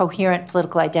a coherent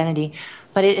political identity.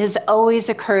 But it has always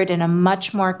occurred in a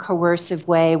much more coercive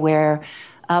way where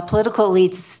political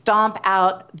elites stomp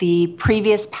out the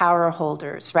previous power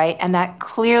holders, right? And that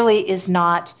clearly is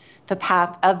not the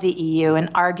path of the EU,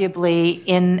 and arguably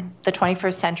in the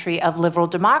 21st century of liberal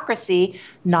democracy,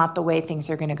 not the way things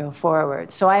are going to go forward.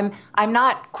 So I'm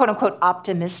not, quote unquote,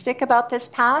 optimistic about this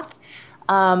path,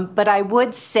 but I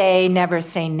would say never,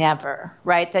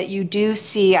 right? That you do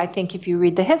see, I think if you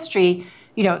read the history,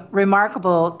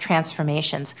 remarkable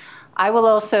transformations. I will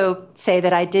also say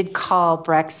that I did call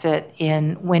Brexit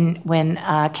when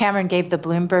Cameron gave the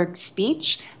Bloomberg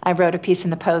speech. I wrote a piece in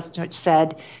the Post which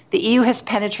said, the EU has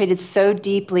penetrated so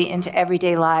deeply into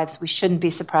everyday lives, we shouldn't be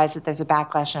surprised that there's a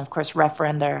backlash. And of course,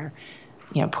 referenda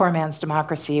are, poor man's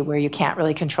democracy where you can't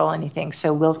really control anything.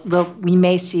 So we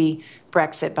may see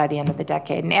Brexit by the end of the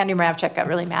decade. And Andy Moravchik got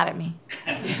really mad at me.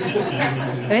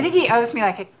 And I think he owes me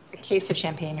like a case of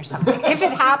champagne or something. If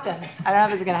it happens. I don't know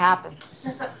if it's going to happen.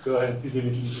 Go ahead. You can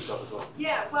introduce yourself as well.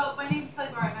 Yeah, well, my name's Kelly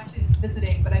Barr. I'm actually just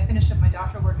visiting, but I finished up my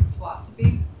doctoral work in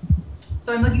philosophy.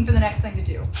 So I'm looking for the next thing to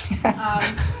do.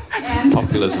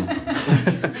 Populism.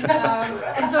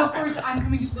 And so, of course, I'm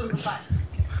coming to political science.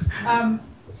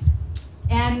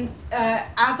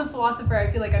 As a philosopher,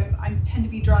 I feel like I tend to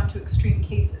be drawn to extreme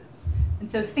cases. And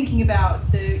so thinking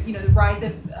about the rise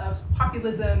of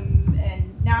populism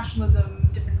and nationalism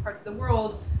in different parts of the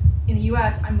world, in the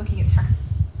US, I'm looking at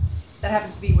Texas. That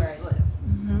happens to be where I live.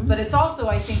 but it's also,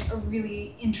 I think, a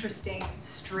really interesting,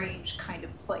 strange kind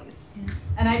of place.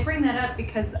 And I bring that up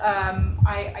because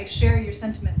I share your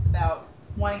sentiments about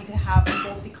wanting to have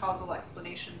multi-causal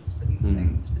explanations for these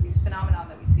things, for these phenomena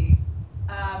that we see.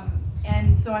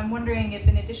 And so I'm wondering if,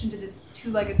 in addition to this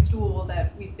two-legged stool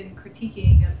that we've been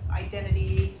critiquing of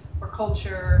identity or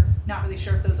culture, not really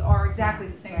sure if those are exactly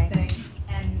the same thing,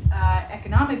 and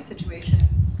economic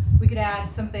situations, we could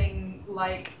add something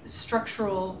like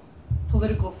structural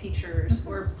political features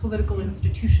or political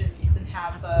institutions and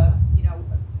have a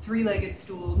three-legged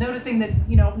stool, noticing that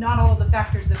not all of the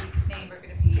factors that we could name are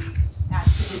going to be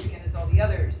as significant as all the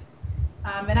others.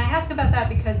 And I ask about that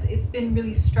because it's been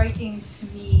really striking to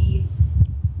me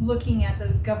looking at the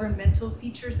governmental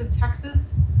features of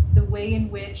Texas, the way in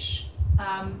which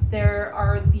there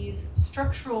are these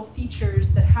structural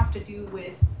features that have to do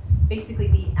with basically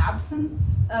the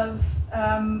absence of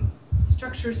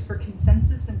structures for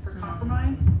consensus and for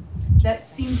compromise that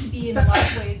seem to be in a lot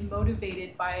of ways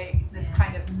motivated by this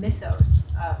kind of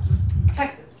mythos of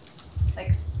Texas.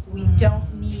 Like, we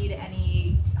don't need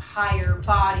any higher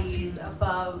bodies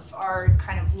above our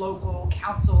kind of local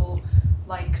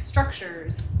council-like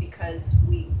structures because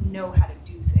we know how to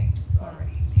do things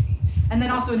already, maybe. And then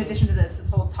also, in addition to this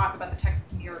whole talk about the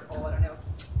Texas miracle, I don't know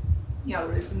if you're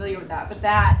really familiar with that, but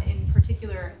that in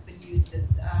particular has been used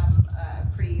as a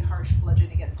pretty harsh bludgeon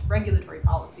against regulatory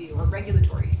policy or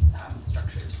regulatory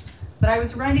structures. But I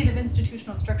was reminded of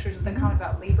institutional structures with a comment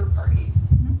about labor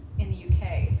parties in the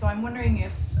UK. So I'm wondering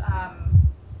if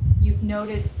you've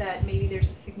noticed that maybe there's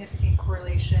a significant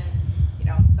correlation,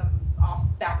 some off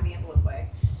back of the envelope way,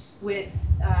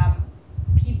 with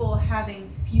people having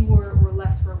fewer or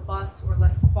less robust or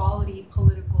less quality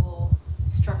political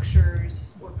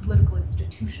structures or political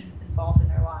institutions involved in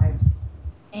their lives,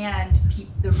 and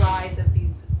the rise of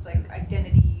these like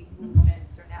identity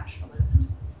movements or nationalist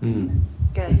movements,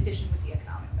 in addition with the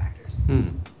economic factors.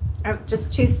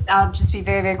 I'll just be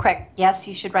very, very quick. Yes,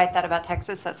 you should write that about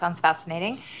Texas. That sounds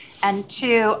fascinating. And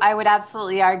two, I would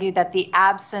absolutely argue that the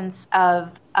absence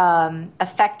of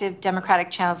effective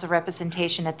democratic channels of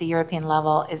representation at the European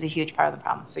level is a huge part of the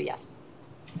problem. So yes,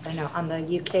 I don't know, on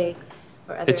the UK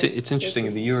or other It's interesting,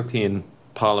 in the European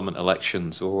Parliament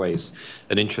elections are always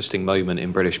an interesting moment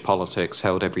in British politics,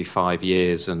 held every 5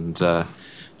 years, and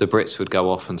the Brits would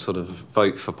go off and sort of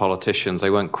vote for politicians.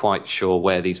 They weren't quite sure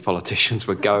where these politicians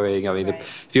were going. I mean,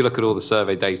 if you look at all the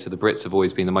survey data, the Brits have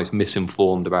always been the most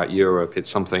misinformed about Europe. It's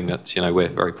something that we're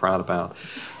very proud about.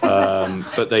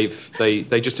 But they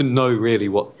just didn't know really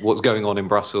what's going on in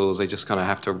Brussels. They just kind of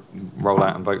have to roll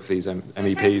out and vote for these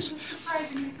MEPs.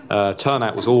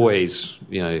 Turnout was always,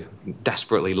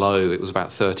 desperately low. It was about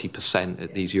 30%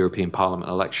 at these European Parliament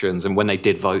elections. And when they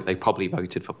did vote, they probably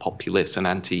voted for populist and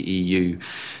anti-EU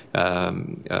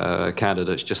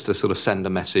candidates just to sort of send a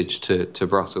message to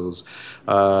Brussels.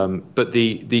 But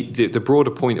the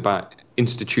broader point about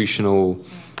institutional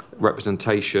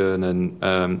representation and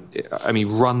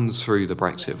runs through the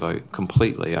Brexit vote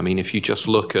completely. I mean, if you just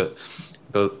look at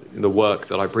the work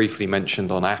that I briefly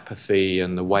mentioned on apathy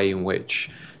and the way in which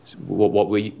what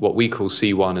we call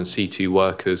C1 and C2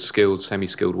 workers, skilled,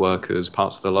 semi-skilled workers,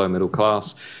 parts of the lower middle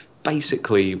class,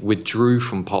 basically withdrew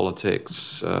from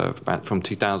politics from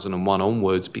 2001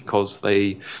 onwards because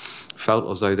they felt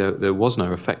as though there was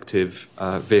no effective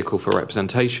vehicle for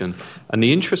representation. And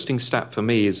the interesting stat for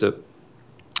me is that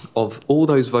of all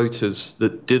those voters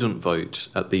that didn't vote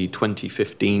at the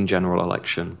 2015 general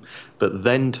election, but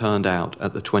then turned out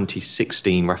at the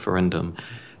 2016 referendum,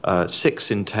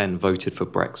 6 in 10 voted for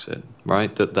Brexit,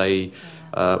 right? That they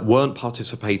weren't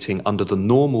participating under the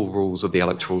normal rules of the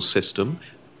electoral system,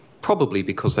 probably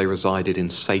because they resided in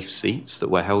safe seats that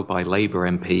were held by Labour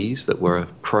MPs that were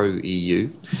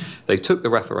pro-EU. They took the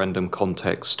referendum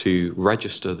context to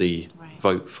register the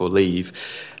vote for leave,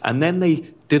 and then they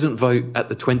didn't vote at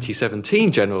the 2017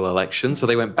 general election, so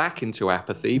they went back into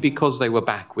apathy because they were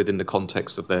back within the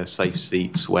context of their safe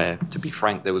seats where, to be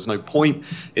frank, there was no point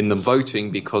in them voting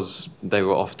because they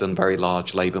were often very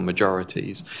large Labour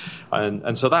majorities.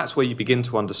 And so that's where you begin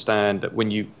to understand that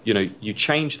when you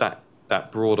change that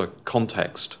broader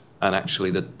context, and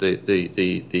actually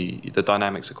the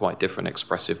dynamics are quite different.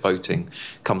 Expressive voting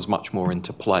comes much more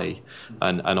into play,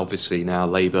 and obviously now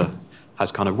Labour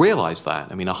has kind of realised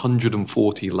that. I mean,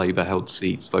 140 Labour-held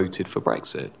seats voted for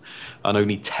Brexit, and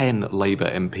only 10 Labour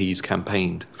MPs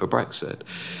campaigned for Brexit.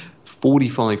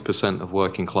 45% of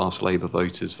working-class Labour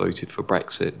voters voted for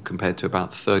Brexit, compared to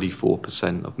about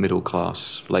 34% of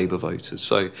middle-class Labour voters.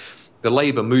 So the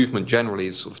Labour movement generally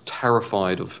is sort of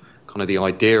terrified of kind of the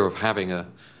idea of having a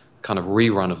kind of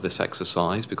rerun of this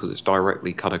exercise because it's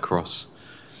directly cut across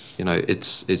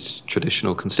its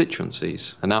traditional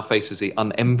constituencies, and now faces the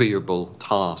unenviable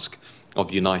task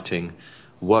of uniting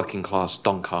working-class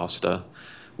Doncaster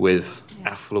with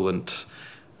affluent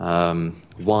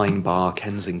wine bar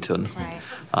Kensington. Right.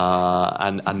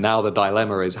 And now the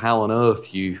dilemma is how on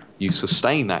earth you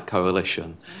sustain that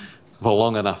coalition for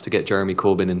long enough to get Jeremy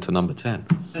Corbyn into number 10.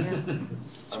 Yeah,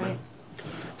 that's right.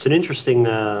 It's an interesting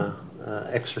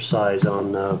exercise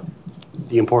on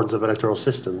the importance of electoral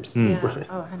systems. Yeah. Right?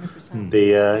 Oh, 100%.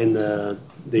 In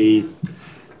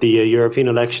the European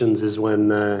elections is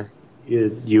when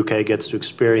UK gets to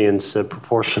experience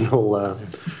proportional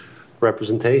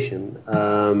representation.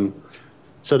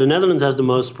 So the Netherlands has the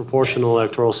most proportional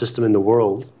electoral system in the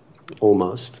world,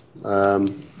 almost.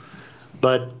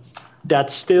 But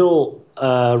that still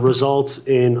results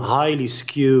in highly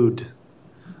skewed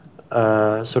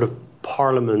sort of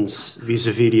parliaments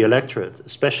vis-a-vis the electorate,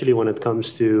 especially when it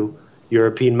comes to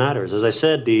European matters. As I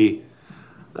said, the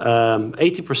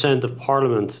 80% of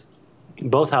parliament,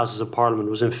 both houses of parliament,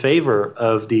 was in favor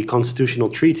of the constitutional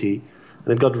treaty,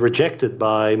 and it got rejected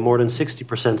by more than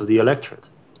 60% of the electorate.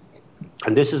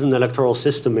 And this is an electoral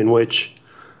system in which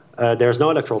there's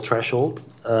no electoral threshold,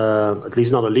 at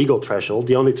least not a legal threshold.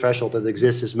 The only threshold that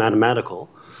exists is mathematical.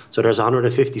 So there's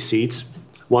 150 seats,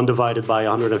 1 divided by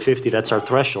 150, that's our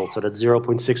threshold, so that's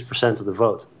 0.6% of the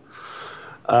vote.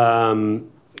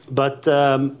 But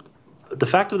the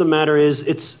fact of the matter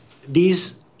is,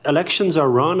 these elections are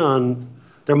run on,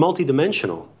 they're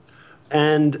multidimensional.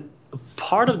 And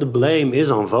part of the blame is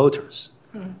on voters.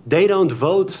 They don't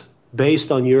vote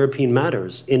based on European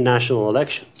matters in national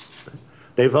elections.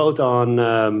 They vote on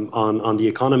the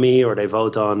economy, or they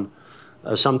vote on,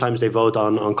 sometimes they vote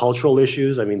on cultural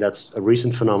issues. I mean, that's a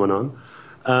recent phenomenon.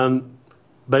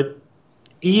 But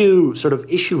EU sort of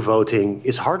issue voting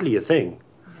is hardly a thing.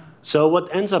 So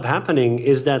what ends up happening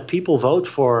is that people vote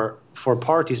for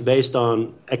parties based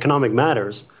on economic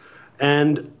matters,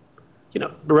 and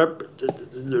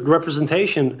the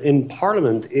representation in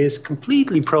Parliament is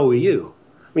completely pro-EU.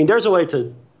 I mean, there's a way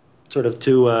to sort of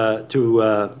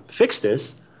to fix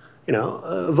this.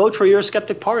 Vote for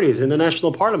Eurosceptic parties in the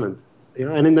national Parliament.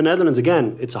 And in the Netherlands,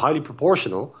 again, it's highly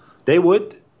proportional. They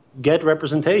would get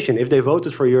representation if they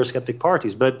voted for Eurosceptic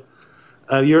parties. But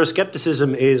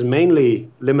Euroscepticism is mainly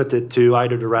limited to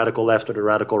either the radical left or the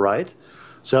radical right.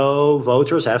 So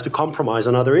voters have to compromise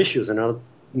on other issues and are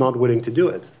not willing to do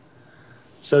it.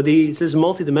 So this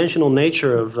multidimensional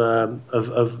nature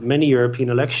of many European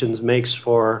elections makes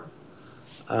for,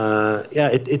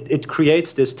 it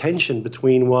creates this tension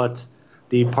between what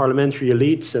the parliamentary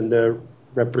elites and the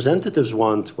representatives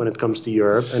want when it comes to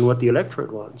Europe and what the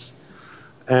electorate wants.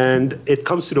 And it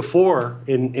comes to the fore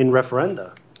in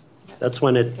referenda. That's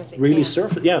when it really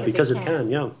surfaces. Yeah, because it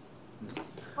can, yeah. Well,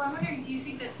 I'm wondering, do you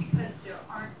think that's because there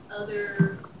aren't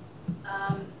other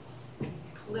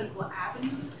political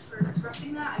avenues for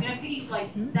expressing that? I mean, I'm thinking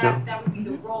like that would be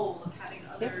the role of having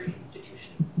other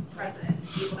institutions present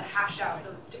to be able to hash out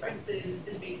those differences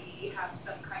and maybe have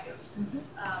some kind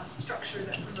of structure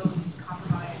that promotes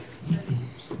compromise or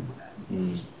consensus or something like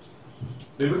that.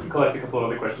 Maybe we can collect a couple of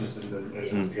other questions and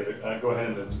then together. Go ahead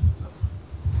and then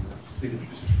please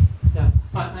introduce yourself. Yeah,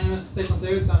 hi, my name is Stefan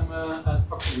Theus. I'm at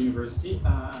Oxford University.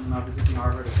 I'm now visiting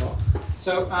Harvard as well.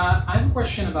 So I have a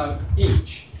question about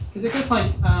age. Because I guess,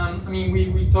 I mean,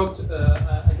 we talked,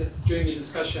 I guess, during the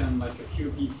discussion, like a few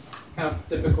of these kind of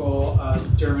typical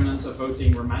determinants of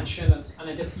voting were mentioned, and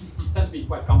I guess these tend to be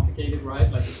quite complicated, right?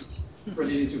 Like if it's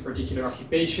related to a particular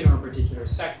occupation or a particular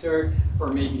sector, or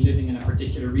maybe living in a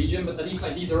particular region, but at least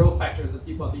like these are all factors that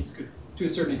people at least could, to a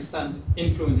certain extent,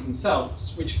 influence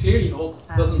themselves, which clearly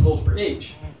doesn't hold for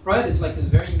age, right? It's like this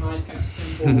very nice kind of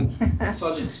simple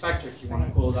exogenous factor, if you want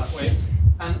to call it that way.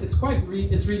 And it's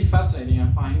it's really fascinating. I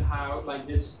find how like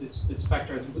this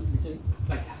factor has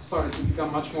started to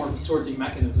become much more of a sorting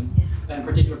mechanism, in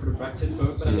particular for the Brexit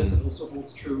vote. But I guess it also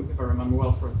holds true, if I remember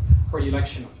well, for the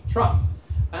election of Trump.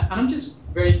 And I'm just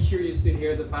very curious to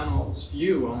hear the panel's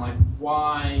view on like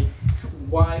why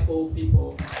old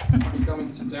people are becoming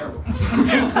so terrible.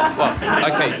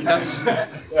 Well, okay, that's.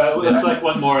 Let's select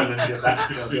one more and then get back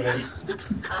to the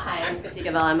Hi, I'm Chrissy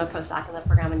Gabel. I'm a postdoc in the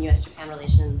program in U.S.-Japan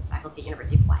Relations faculty at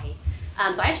University of Hawaii.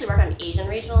 So I actually work on Asian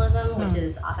regionalism, which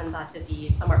is often thought to be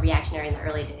somewhat reactionary in the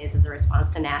early days as a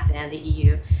response to NAFTA and the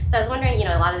EU. So I was wondering,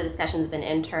 a lot of the discussion's been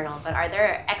internal, but are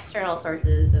there external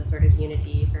sources of sort of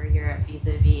unity for Europe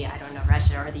vis-a-vis, I don't know,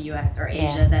 Russia or the U.S. or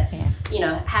Asia that,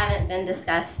 haven't been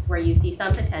discussed, where you see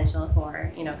some potential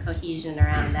for, cohesion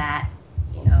around that,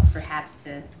 perhaps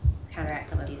to counteract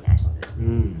some of these national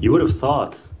movements? You would have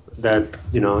thought that,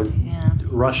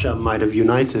 Russia might have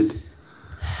united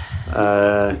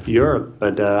Europe,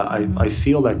 but I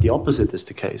feel like the opposite is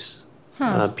the case.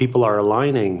 People are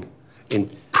aligning in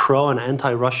pro and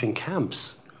anti-Russian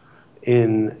camps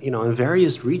in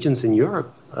various regions in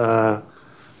Europe.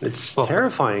 It's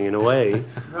terrifying in a way.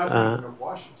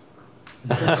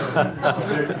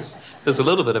 There's a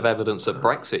little bit of evidence that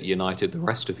Brexit united the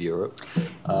rest of Europe.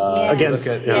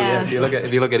 If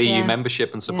you look at EU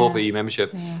membership and support for EU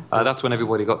membership, that's when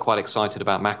everybody got quite excited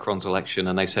about Macron's election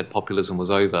and they said populism was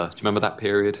over. Do you remember that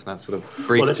period? That sort of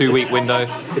brief 2-week window.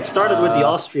 It started with the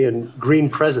Austrian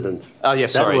Green president. Oh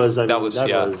yes, sorry. That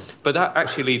was. But that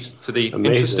actually leads to the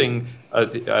amazing.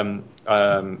 interesting.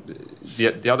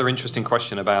 The other interesting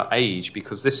question about age,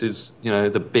 because this is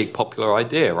the big popular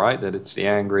idea, right? That it's the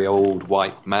angry old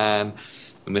white man,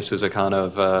 and this is a kind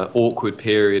of awkward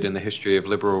period in the history of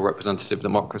liberal representative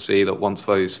democracy. That once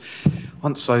those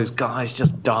guys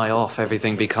just die off,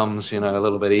 everything becomes a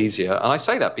little bit easier. And I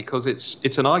say that because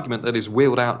it's an argument that is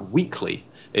wheeled out weekly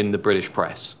in the British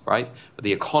press, right?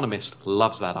 The Economist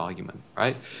loves that argument,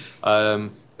 right?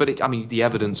 But the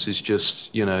evidence is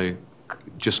just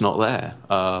not there.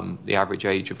 The average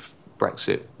age of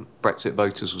Brexit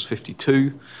voters was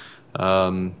 52,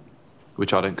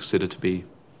 which I don't consider to be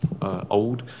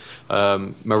old.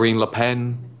 Marine Le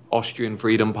Pen, Austrian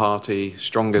Freedom Party,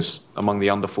 strongest among the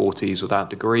under 40s without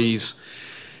degrees.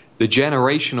 The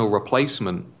generational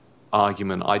replacement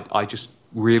argument, I just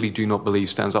really do not believe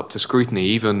stands up to scrutiny.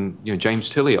 Even James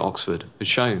Tilley at Oxford has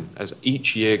shown, as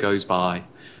each year goes by,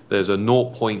 there's a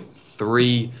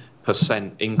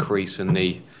 0.3% increase in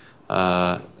the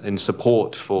in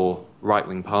support for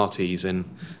right-wing parties in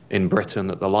Britain.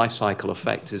 That the life cycle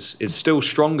effect is still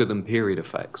stronger than period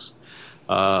effects,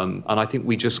 and I think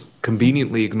we just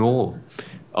conveniently ignore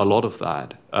a lot of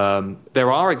that.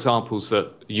 There are examples that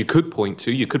you could point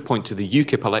to. You could point to the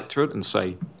UKIP electorate and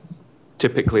say,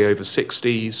 typically over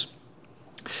 60s.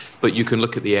 But you can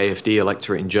look at the AfD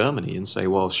electorate in Germany and say,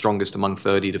 well, strongest among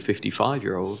 30 to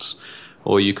 55-year-olds.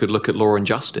 Or you could look at Law and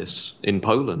Justice in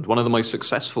Poland. One of the most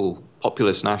successful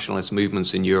populist nationalist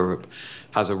movements in Europe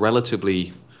has a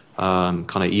relatively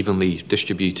kind of evenly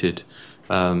distributed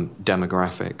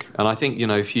demographic. And I think,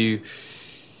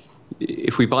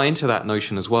 if we buy into that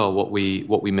notion as well, what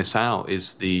we miss out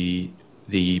is the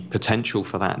potential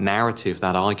for that narrative,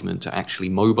 that argument to actually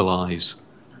mobilize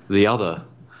the other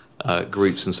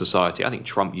groups in society. I think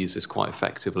Trump used this quite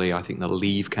effectively. I think the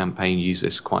Leave campaign used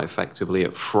this quite effectively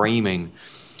at framing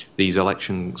these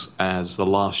elections as the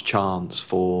last chance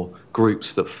for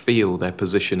groups that feel their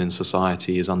position in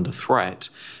society is under threat.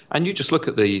 And you just look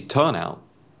at the turnout,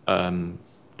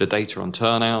 the data on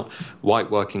turnout. White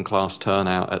working class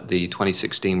turnout at the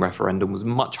 2016 referendum was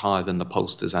much higher than the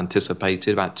pollsters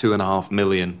anticipated. About 2.5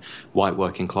 million white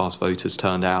working class voters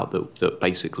turned out that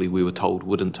basically we were told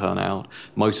wouldn't turn out.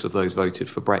 Most of those voted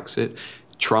for Brexit.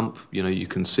 Trump, you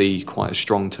can see quite a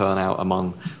strong turnout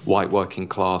among white working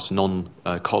class,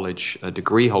 non-college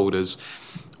degree holders.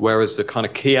 Whereas the kind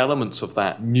of key elements of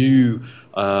that new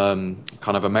kind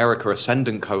of America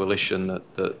Ascendant coalition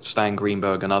that Stan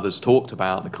Greenberg and others talked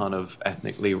about, the kind of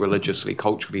ethnically, religiously,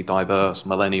 culturally diverse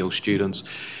millennial students,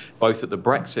 both at the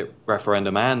Brexit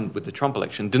referendum and with the Trump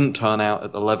election, didn't turn out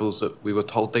at the levels that we were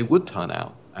told they would turn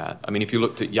out at. I mean, if you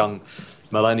looked at young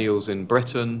millennials in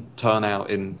Britain, turnout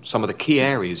in some of the key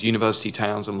areas, university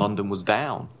towns and London, was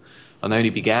down. And they only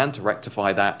began to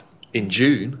rectify that in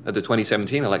June at the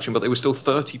 2017 election, but they were still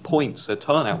 30 points, their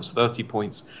turnout was 30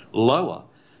 points lower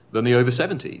than the over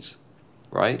 70s,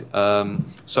 right?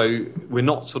 So we're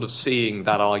not sort of seeing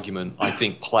that argument, I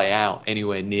think, play out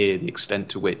anywhere near the extent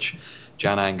to which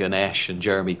Janan Ganesh and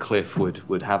Jeremy Cliff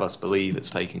would have us believe it's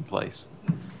taking place.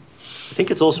 I think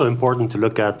it's also important to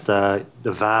look at the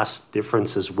vast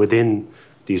differences within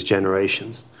these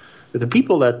generations. The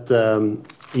people that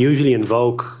usually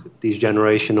invoke these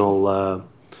generational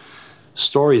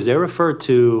stories, they refer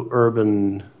to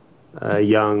urban,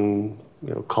 young,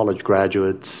 college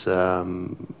graduates,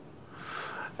 and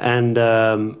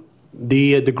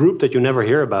the group that you never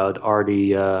hear about are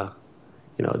the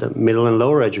middle and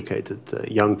lower educated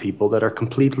young people that are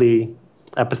completely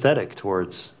apathetic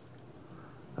towards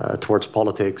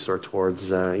politics or towards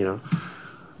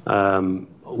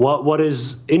What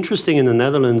is interesting in the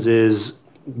Netherlands is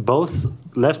both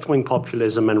left-wing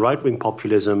populism and right-wing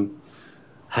populism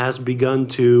has begun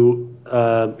to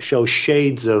show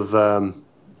shades of the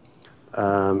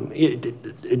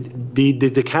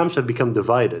camps have become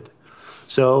divided.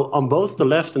 So on both the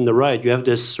left and the right, you have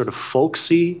this sort of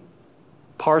folksy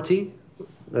party,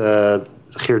 Geert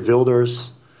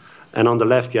Wilders, and on the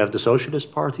left you have the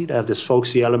Socialist Party. They have this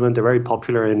folksy element. They're very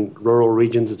popular in rural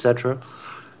regions, etc.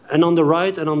 And on the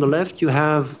right and on the left, you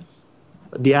have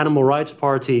the Animal Rights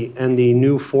Party and the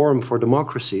New Forum for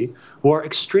Democracy, who are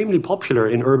extremely popular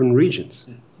in urban regions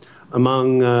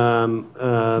among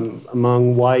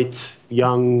white,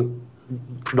 young,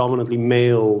 predominantly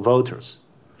male voters.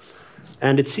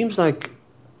 And it seems like,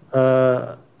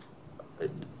 within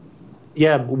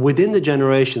the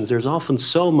generations, there's often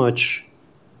so much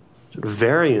sort of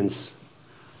variance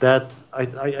that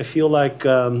I feel like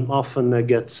often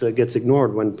gets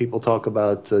ignored when people talk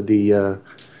about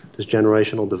this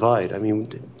generational divide. I mean,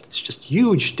 it's just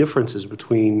huge differences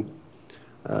between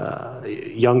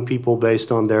young people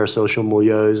based on their social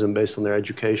milieus and based on their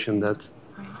education that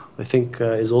I think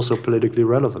is also politically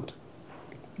relevant.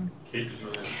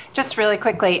 Just really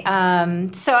quickly,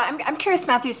 so I'm curious,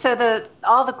 Matthew. So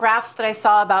all the graphs that I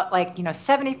saw about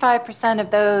 75%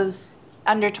 of those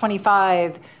under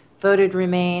 25 voted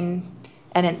Remain,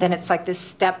 and then it's like this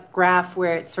step graph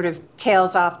where it sort of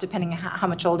tails off depending on how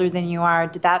much older than you are.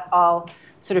 Did that all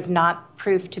sort of not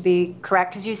prove to be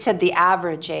correct? Because you said the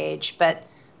average age, but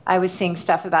I was seeing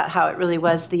stuff about how it really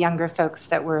was the younger folks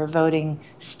that were voting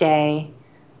Stay,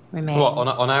 Remain.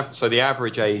 Well, so the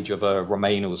average age of a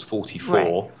Remainer was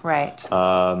 44. Right.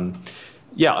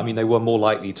 Yeah, I mean, they were more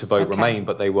likely to vote Remain,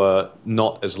 but they were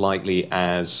not as likely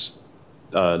as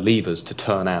Leavers to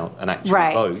turn out and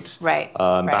actually vote.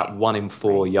 About 1 in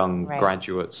 4 young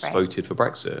graduates voted for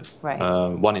Brexit.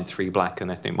 1 in 3 black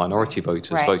and ethnic minority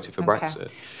voters voted for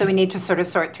Brexit. So we need to sort of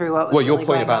sort through what was Well, your really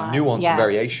point going about on. nuance and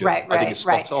variation, I think is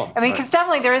spot on. I mean, because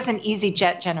definitely there is an easy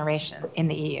jet generation in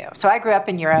the EU. So I grew up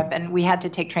in Europe, and we had to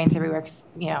take trains everywhere because,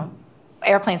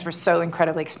 airplanes were so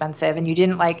incredibly expensive, and you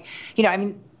didn't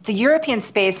the European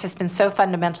space has been so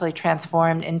fundamentally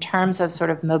transformed in terms of sort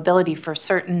of mobility for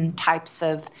certain types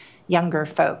of younger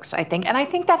folks, I think. And I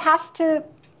think that has to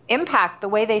impact the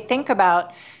way they think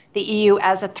about the EU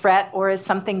as a threat or as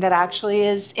something that actually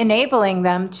is enabling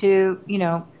them to,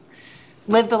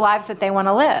 live the lives that they want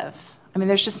to live. I mean,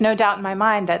 there's just no doubt in my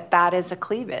mind that that is a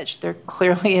cleavage. There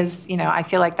clearly is, I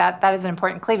feel like that is an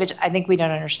important cleavage. I think we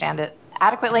don't understand it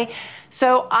adequately.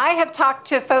 So I have talked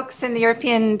to folks in the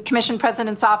European Commission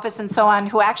President's office and so on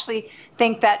who actually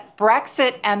think that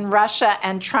Brexit and Russia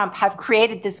and Trump have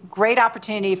created this great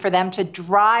opportunity for them to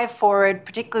drive forward,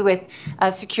 particularly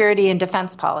with security and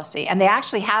defense policy. And they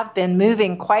actually have been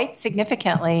moving quite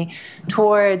significantly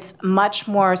towards much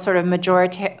more sort of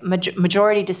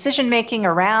majority decision-making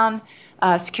around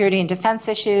security and defense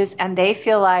issues. And they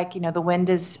feel like, the wind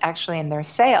is actually in their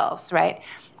sails, right?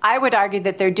 I would argue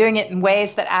that they're doing it in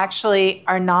ways that actually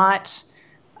are not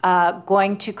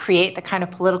going to create the kind of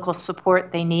political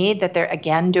support they need, that they're,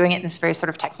 again, doing it in this very sort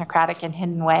of technocratic and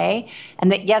hidden way,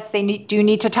 and that, yes, they do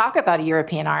need to talk about a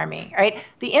European army, right?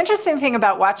 The interesting thing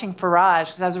about watching Farage,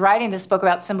 because I was writing this book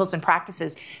about symbols and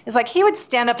practices, is he would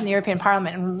stand up in the European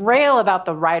Parliament and rail about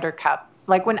the Ryder Cup.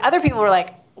 When other people were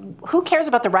like, who cares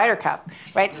about the Ryder Cup,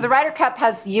 right? So the Ryder Cup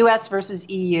has US versus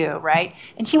EU, right?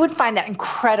 And he would find that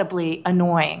incredibly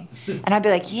annoying. And I'd be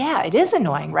like, yeah, it is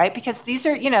annoying, right? Because these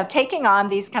are, taking on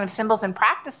these kind of symbols and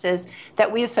practices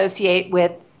that we associate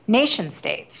with nation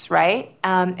states, right?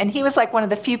 And he was one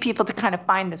of the few people to kind of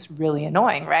find this really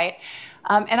annoying, right?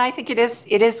 And I think it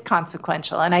is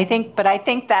consequential. And I think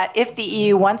that if the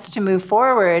EU wants to move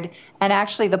forward, and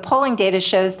actually the polling data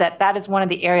shows that is one of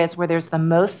the areas where there's the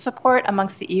most support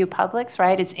amongst the EU publics,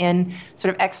 right? Is in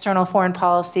sort of external foreign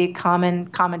policy,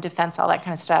 common defense, all that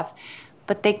kind of stuff.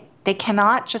 But they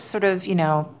cannot just sort of,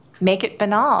 make it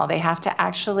banal. They have to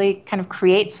actually kind of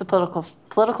create some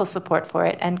political support for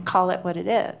it and call it what it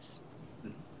is.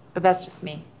 But that's just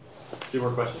me. A few more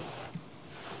questions?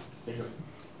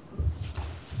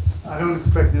 I don't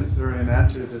expect necessarily an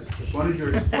answer to this, but one of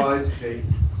your slides, Kate,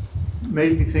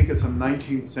 made me think of some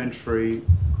 19th century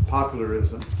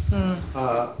popularism.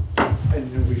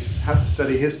 And we have to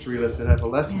study history unless it have a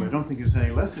lesson, but I don't think there's any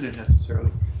lesson in it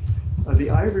necessarily. The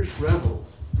Irish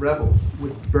rebels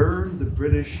would burn the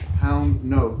British pound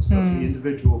notes of the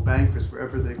individual bankers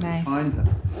wherever they could find them.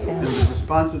 And the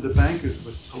response of the bankers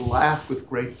was to laugh with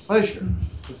great pleasure,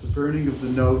 because the burning of the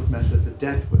note meant that the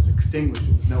debt was extinguished.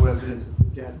 There was no evidence of the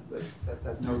debt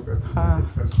that note represented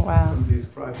from these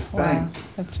private banks.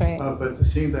 That's right. But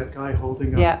seeing that guy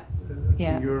holding up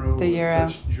the euro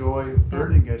with such joy of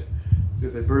burning it,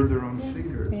 they burned their own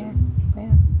fingers. Yeah,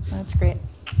 that's great.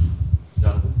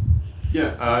 Jonathan?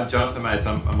 Yeah, Jonathan Maes.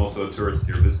 I'm also a tourist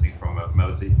here visiting from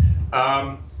Malice. I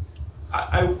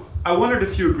wondered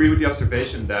if you agree with the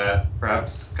observation that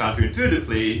perhaps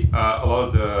counterintuitively, a lot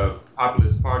of the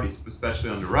populist parties, especially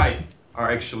on the right,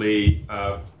 are actually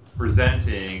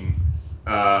presenting,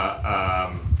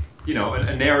 a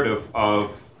narrative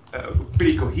of a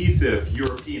pretty cohesive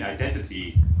European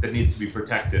identity that needs to be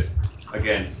protected.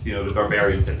 against the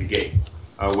barbarians at the gate,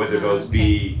 whether those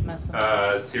be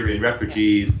Syrian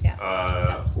refugees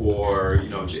or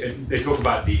they talk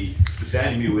about the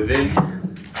enemy within,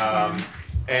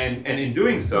 and in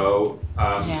doing so,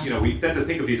 we tend to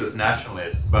think of these as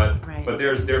nationalists, but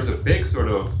there's a big sort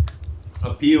of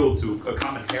appeal to a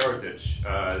common heritage,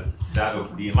 that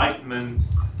of the Enlightenment,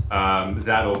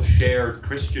 that of shared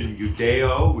Christian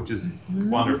Judeo, which is a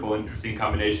wonderful, interesting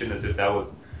combination, as if that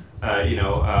was,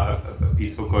 a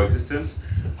peaceful coexistence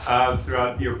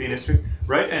throughout European history,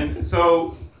 right? And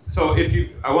so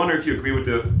I wonder if you agree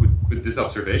with this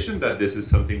observation that this is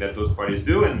something that those parties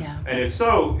do, and if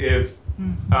so, if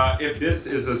this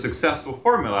is a successful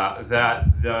formula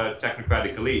that the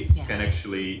technocratic elites can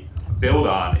actually build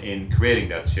on in creating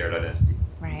that shared identity.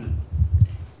 Right.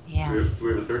 Yeah. Do we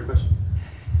have a third question?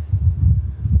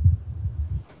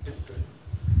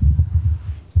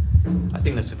 I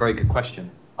think that's a very good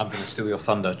question. I'm going to steal your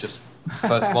thunder just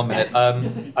first 1 minute.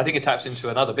 I think it taps into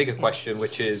another bigger question,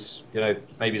 which is,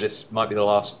 maybe this might be the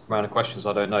last round of questions,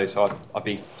 I don't know, so I'd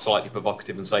be slightly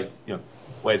provocative and say,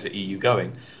 where's the EU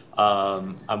going?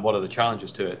 And what are the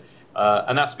challenges to it?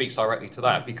 And that speaks directly to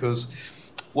that, because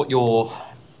what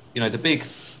the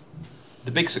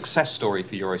big success story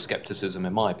for Euroscepticism,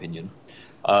 in my opinion,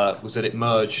 was that it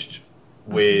merged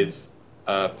with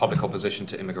public opposition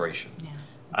to immigration. Yeah.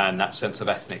 And that sense of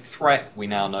ethnic threat, we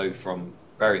now know from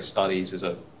various studies, is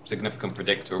a significant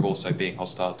predictor of also being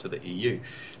hostile to the EU.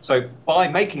 So by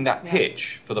making that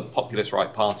pitch for the populist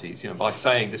right parties, by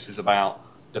saying this is about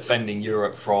defending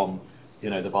Europe from,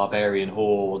 the barbarian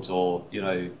hordes or,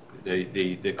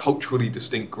 the culturally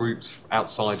distinct groups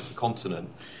outside of the continent,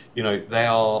 they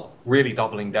are really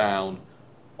doubling down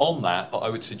on that. But I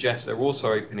would suggest they're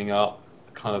also opening up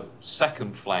a kind of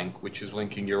second flank, which is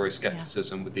linking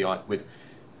Euroscepticism with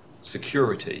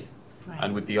security,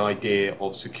 and with the idea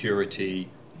of security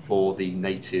for the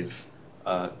native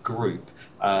group,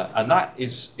 and that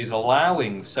is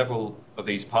allowing several of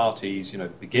these parties,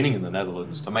 beginning in the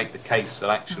Netherlands, to make the case that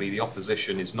actually the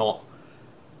opposition is not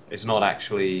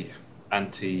actually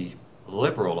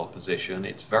anti-liberal opposition.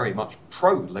 It's very much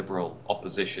pro-liberal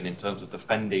opposition in terms of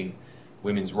defending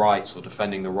women's rights or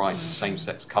defending the rights of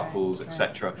same-sex couples,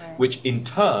 etc., which in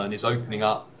turn is opening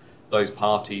up those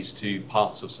parties to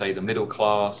parts of, say, the middle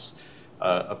class,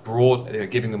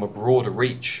 giving them a broader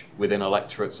reach within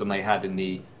electorates than they had in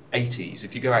the 80s.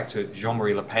 If you go back to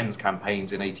Jean-Marie Le Pen's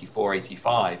campaigns in 84,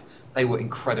 85, they were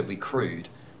incredibly crude.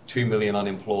 2 million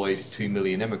unemployed, 2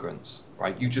 million immigrants,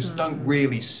 right? You just don't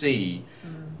really see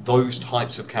those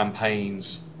types of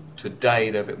campaigns today.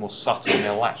 They're a bit more subtle, and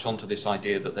they'll latch onto this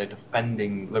idea that they're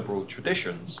defending liberal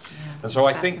traditions. And so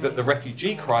I think that the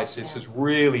refugee crisis has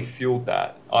really fueled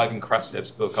that. Ivan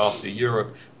Krastev's book, After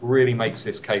Europe, really makes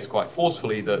this case quite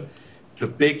forcefully that the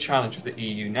big challenge for the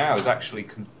EU now is actually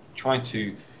trying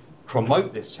to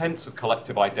promote this sense of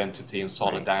collective identity and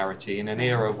solidarity in an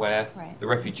era where the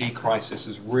refugee crisis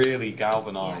has really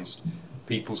galvanized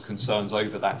people's concerns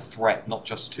over that threat, not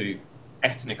just to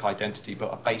ethnic identity,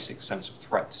 but a basic sense of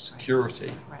threat to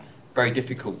security. Very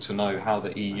difficult to know how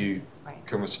the EU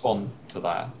can respond to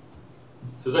that.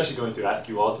 So I was actually going to ask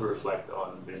you all to reflect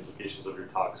on the implications of your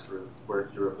talks for where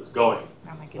Europe is going.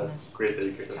 Oh my goodness. That's great that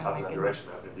you kicked us off in that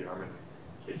direction. Maybe Armin.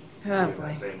 Oh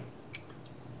boy.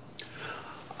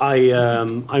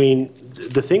 I mean,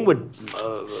 the thing with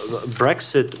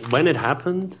Brexit, when it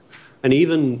happened, and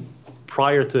even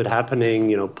prior to it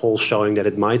happening, polls showing that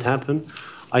it might happen,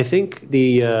 I think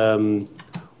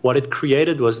what it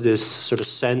created was this sort of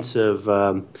sense of,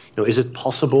 is it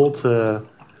possible to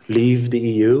leave the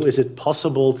EU? Is it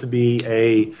possible to be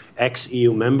a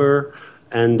ex-EU member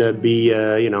and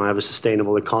have a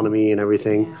sustainable economy and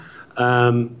everything?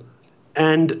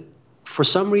 And for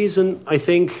some reason, I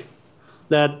think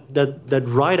that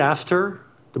right after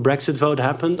the Brexit vote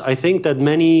happened, I think that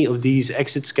many of these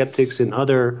exit skeptics in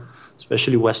other,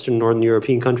 especially Western Northern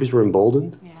European countries, were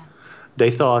emboldened. Yeah.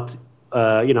 They thought,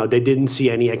 they didn't see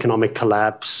any economic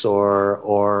collapse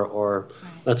or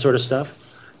that sort of stuff.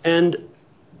 And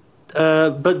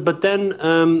but then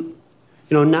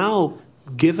now,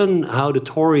 given how the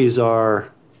Tories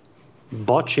are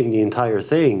botching the entire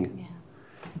thing,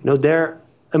 they're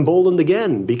emboldened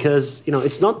again, because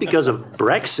it's not because of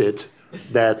Brexit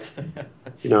that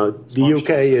the UK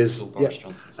is.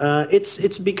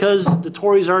 It's because the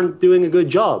Tories aren't doing a good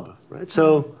job, right?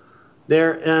 So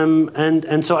they're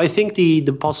and so I think the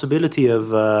possibility of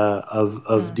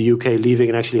the UK leaving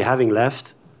and actually having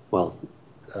left, well,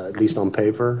 at least on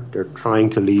paper, they're trying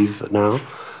to leave now.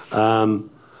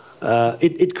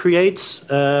 it's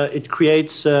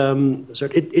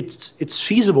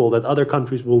feasible that other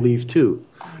countries will leave too.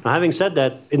 Now, having said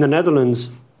that, in the Netherlands,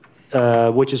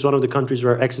 which is one of the countries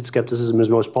where exit skepticism is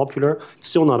most popular, it's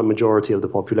still not a majority of the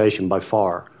population by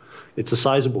far. It's a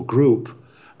sizable group,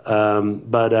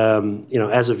 but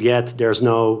as of yet, there's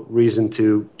no reason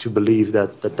to believe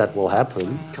that will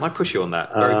happen. Can I push you on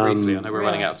that very briefly? I know we're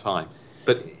running out of time.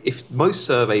 But if most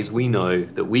surveys we know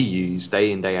that we use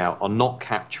day in, day out are not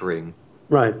capturing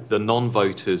the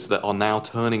non-voters that are now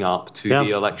turning up to the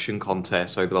election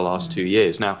contests over the last 2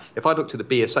 years. Now, if I looked at the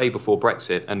BSA before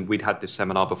Brexit, and we'd had this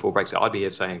seminar before Brexit, I'd be here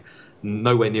saying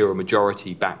nowhere near a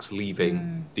majority backs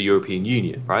leaving the European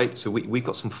Union, right? So we've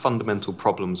got some fundamental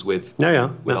problems with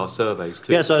our surveys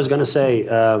too. Yeah, so I was going to say,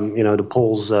 the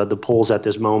polls at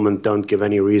this moment don't give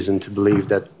any reason to believe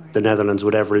that the Netherlands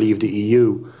would ever leave the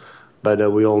EU.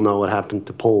 But we all know what happened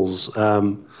to polls.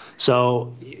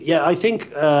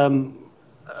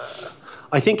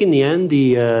 I think in the end,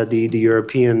 the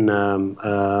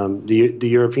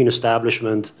European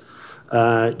establishment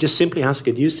just simply has to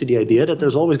get used to the idea that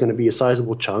there's always going to be a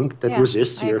sizable chunk that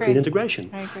resists European integration.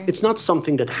 It's not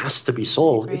something that has to be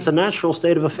solved. It's a natural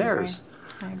state of affairs,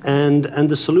 and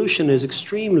the solution is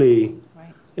extremely,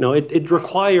 it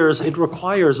requires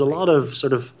a lot of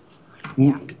sort of.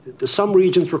 Some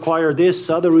regions require this,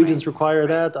 other regions require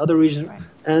that, other regions,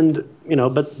 and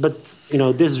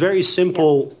this very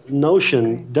simple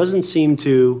notion doesn't seem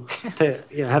to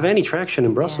have any traction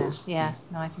in Brussels. Yeah,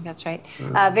 no, I think that's right.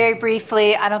 Very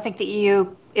briefly, I don't think the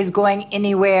EU is going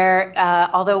anywhere.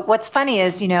 Although what's funny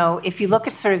is, if you look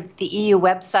at sort of the EU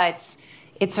websites,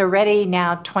 it's already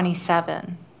now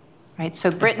 27. Right?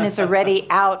 So Britain is already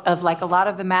out of like a lot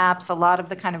of the maps, a lot of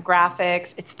the kind of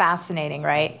graphics. It's fascinating,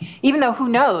 right? Even though who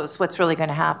knows what's really going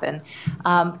to happen.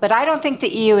 But I don't think the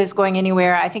EU is going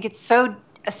anywhere. I think it's so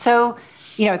it's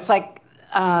like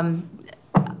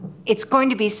it's going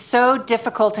to be so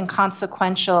difficult and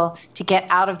consequential to get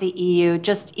out of the EU,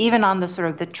 just even on the sort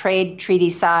of the trade treaty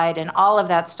side and all of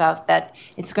that stuff, that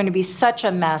it's going to be such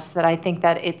a mess that I think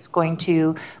that it's going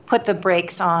to put the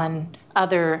brakes on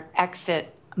other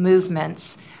exit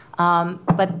movements.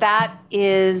 But that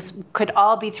could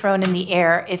all be thrown in the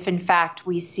air if, in fact,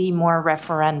 we see more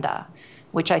referenda,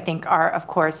 which I think are, of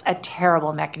course, a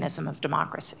terrible mechanism of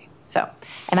democracy. So,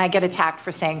 and I get attacked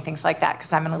for saying things like that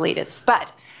because I'm an elitist.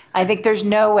 But I think there's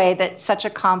no way that such a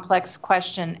complex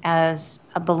question as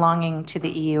a belonging to the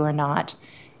EU or not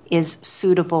is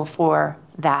suitable for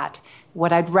that.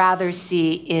 What I'd rather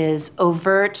see is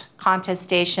overt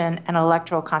contestation and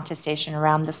electoral contestation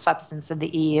around the substance of the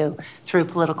EU through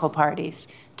political parties,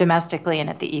 domestically and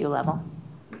at the EU level.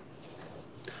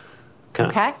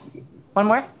 Okay? One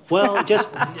more? Well,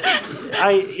 just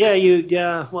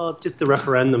just the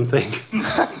referendum thing.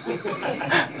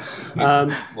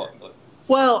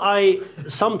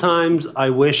 Sometimes I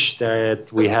wish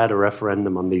that we had a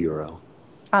referendum on the euro.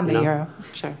 On the euro,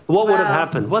 sure. What would have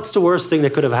happened? What's the worst thing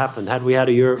that could have happened had we had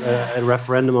a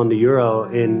referendum on the euro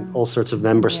in all sorts of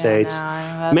member states?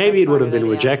 Maybe it would have been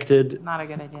rejected. Not a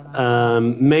good idea.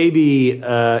 Maybe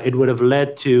it would have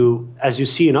led to, as you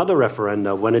see in other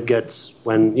referenda, when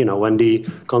the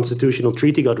constitutional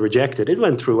treaty got rejected, it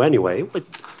went through anyway with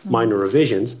minor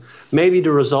revisions. Maybe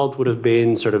the result would have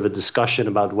been sort of a discussion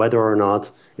about whether or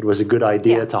not it was a good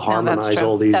idea to harmonize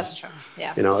all these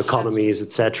economies,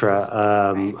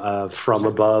 etc., from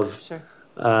above. Sure.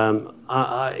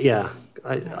 I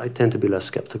tend to be less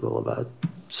skeptical about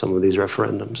some of these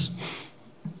referendums.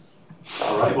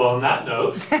 All right. Well, on that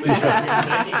note, please join me in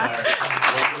thanking our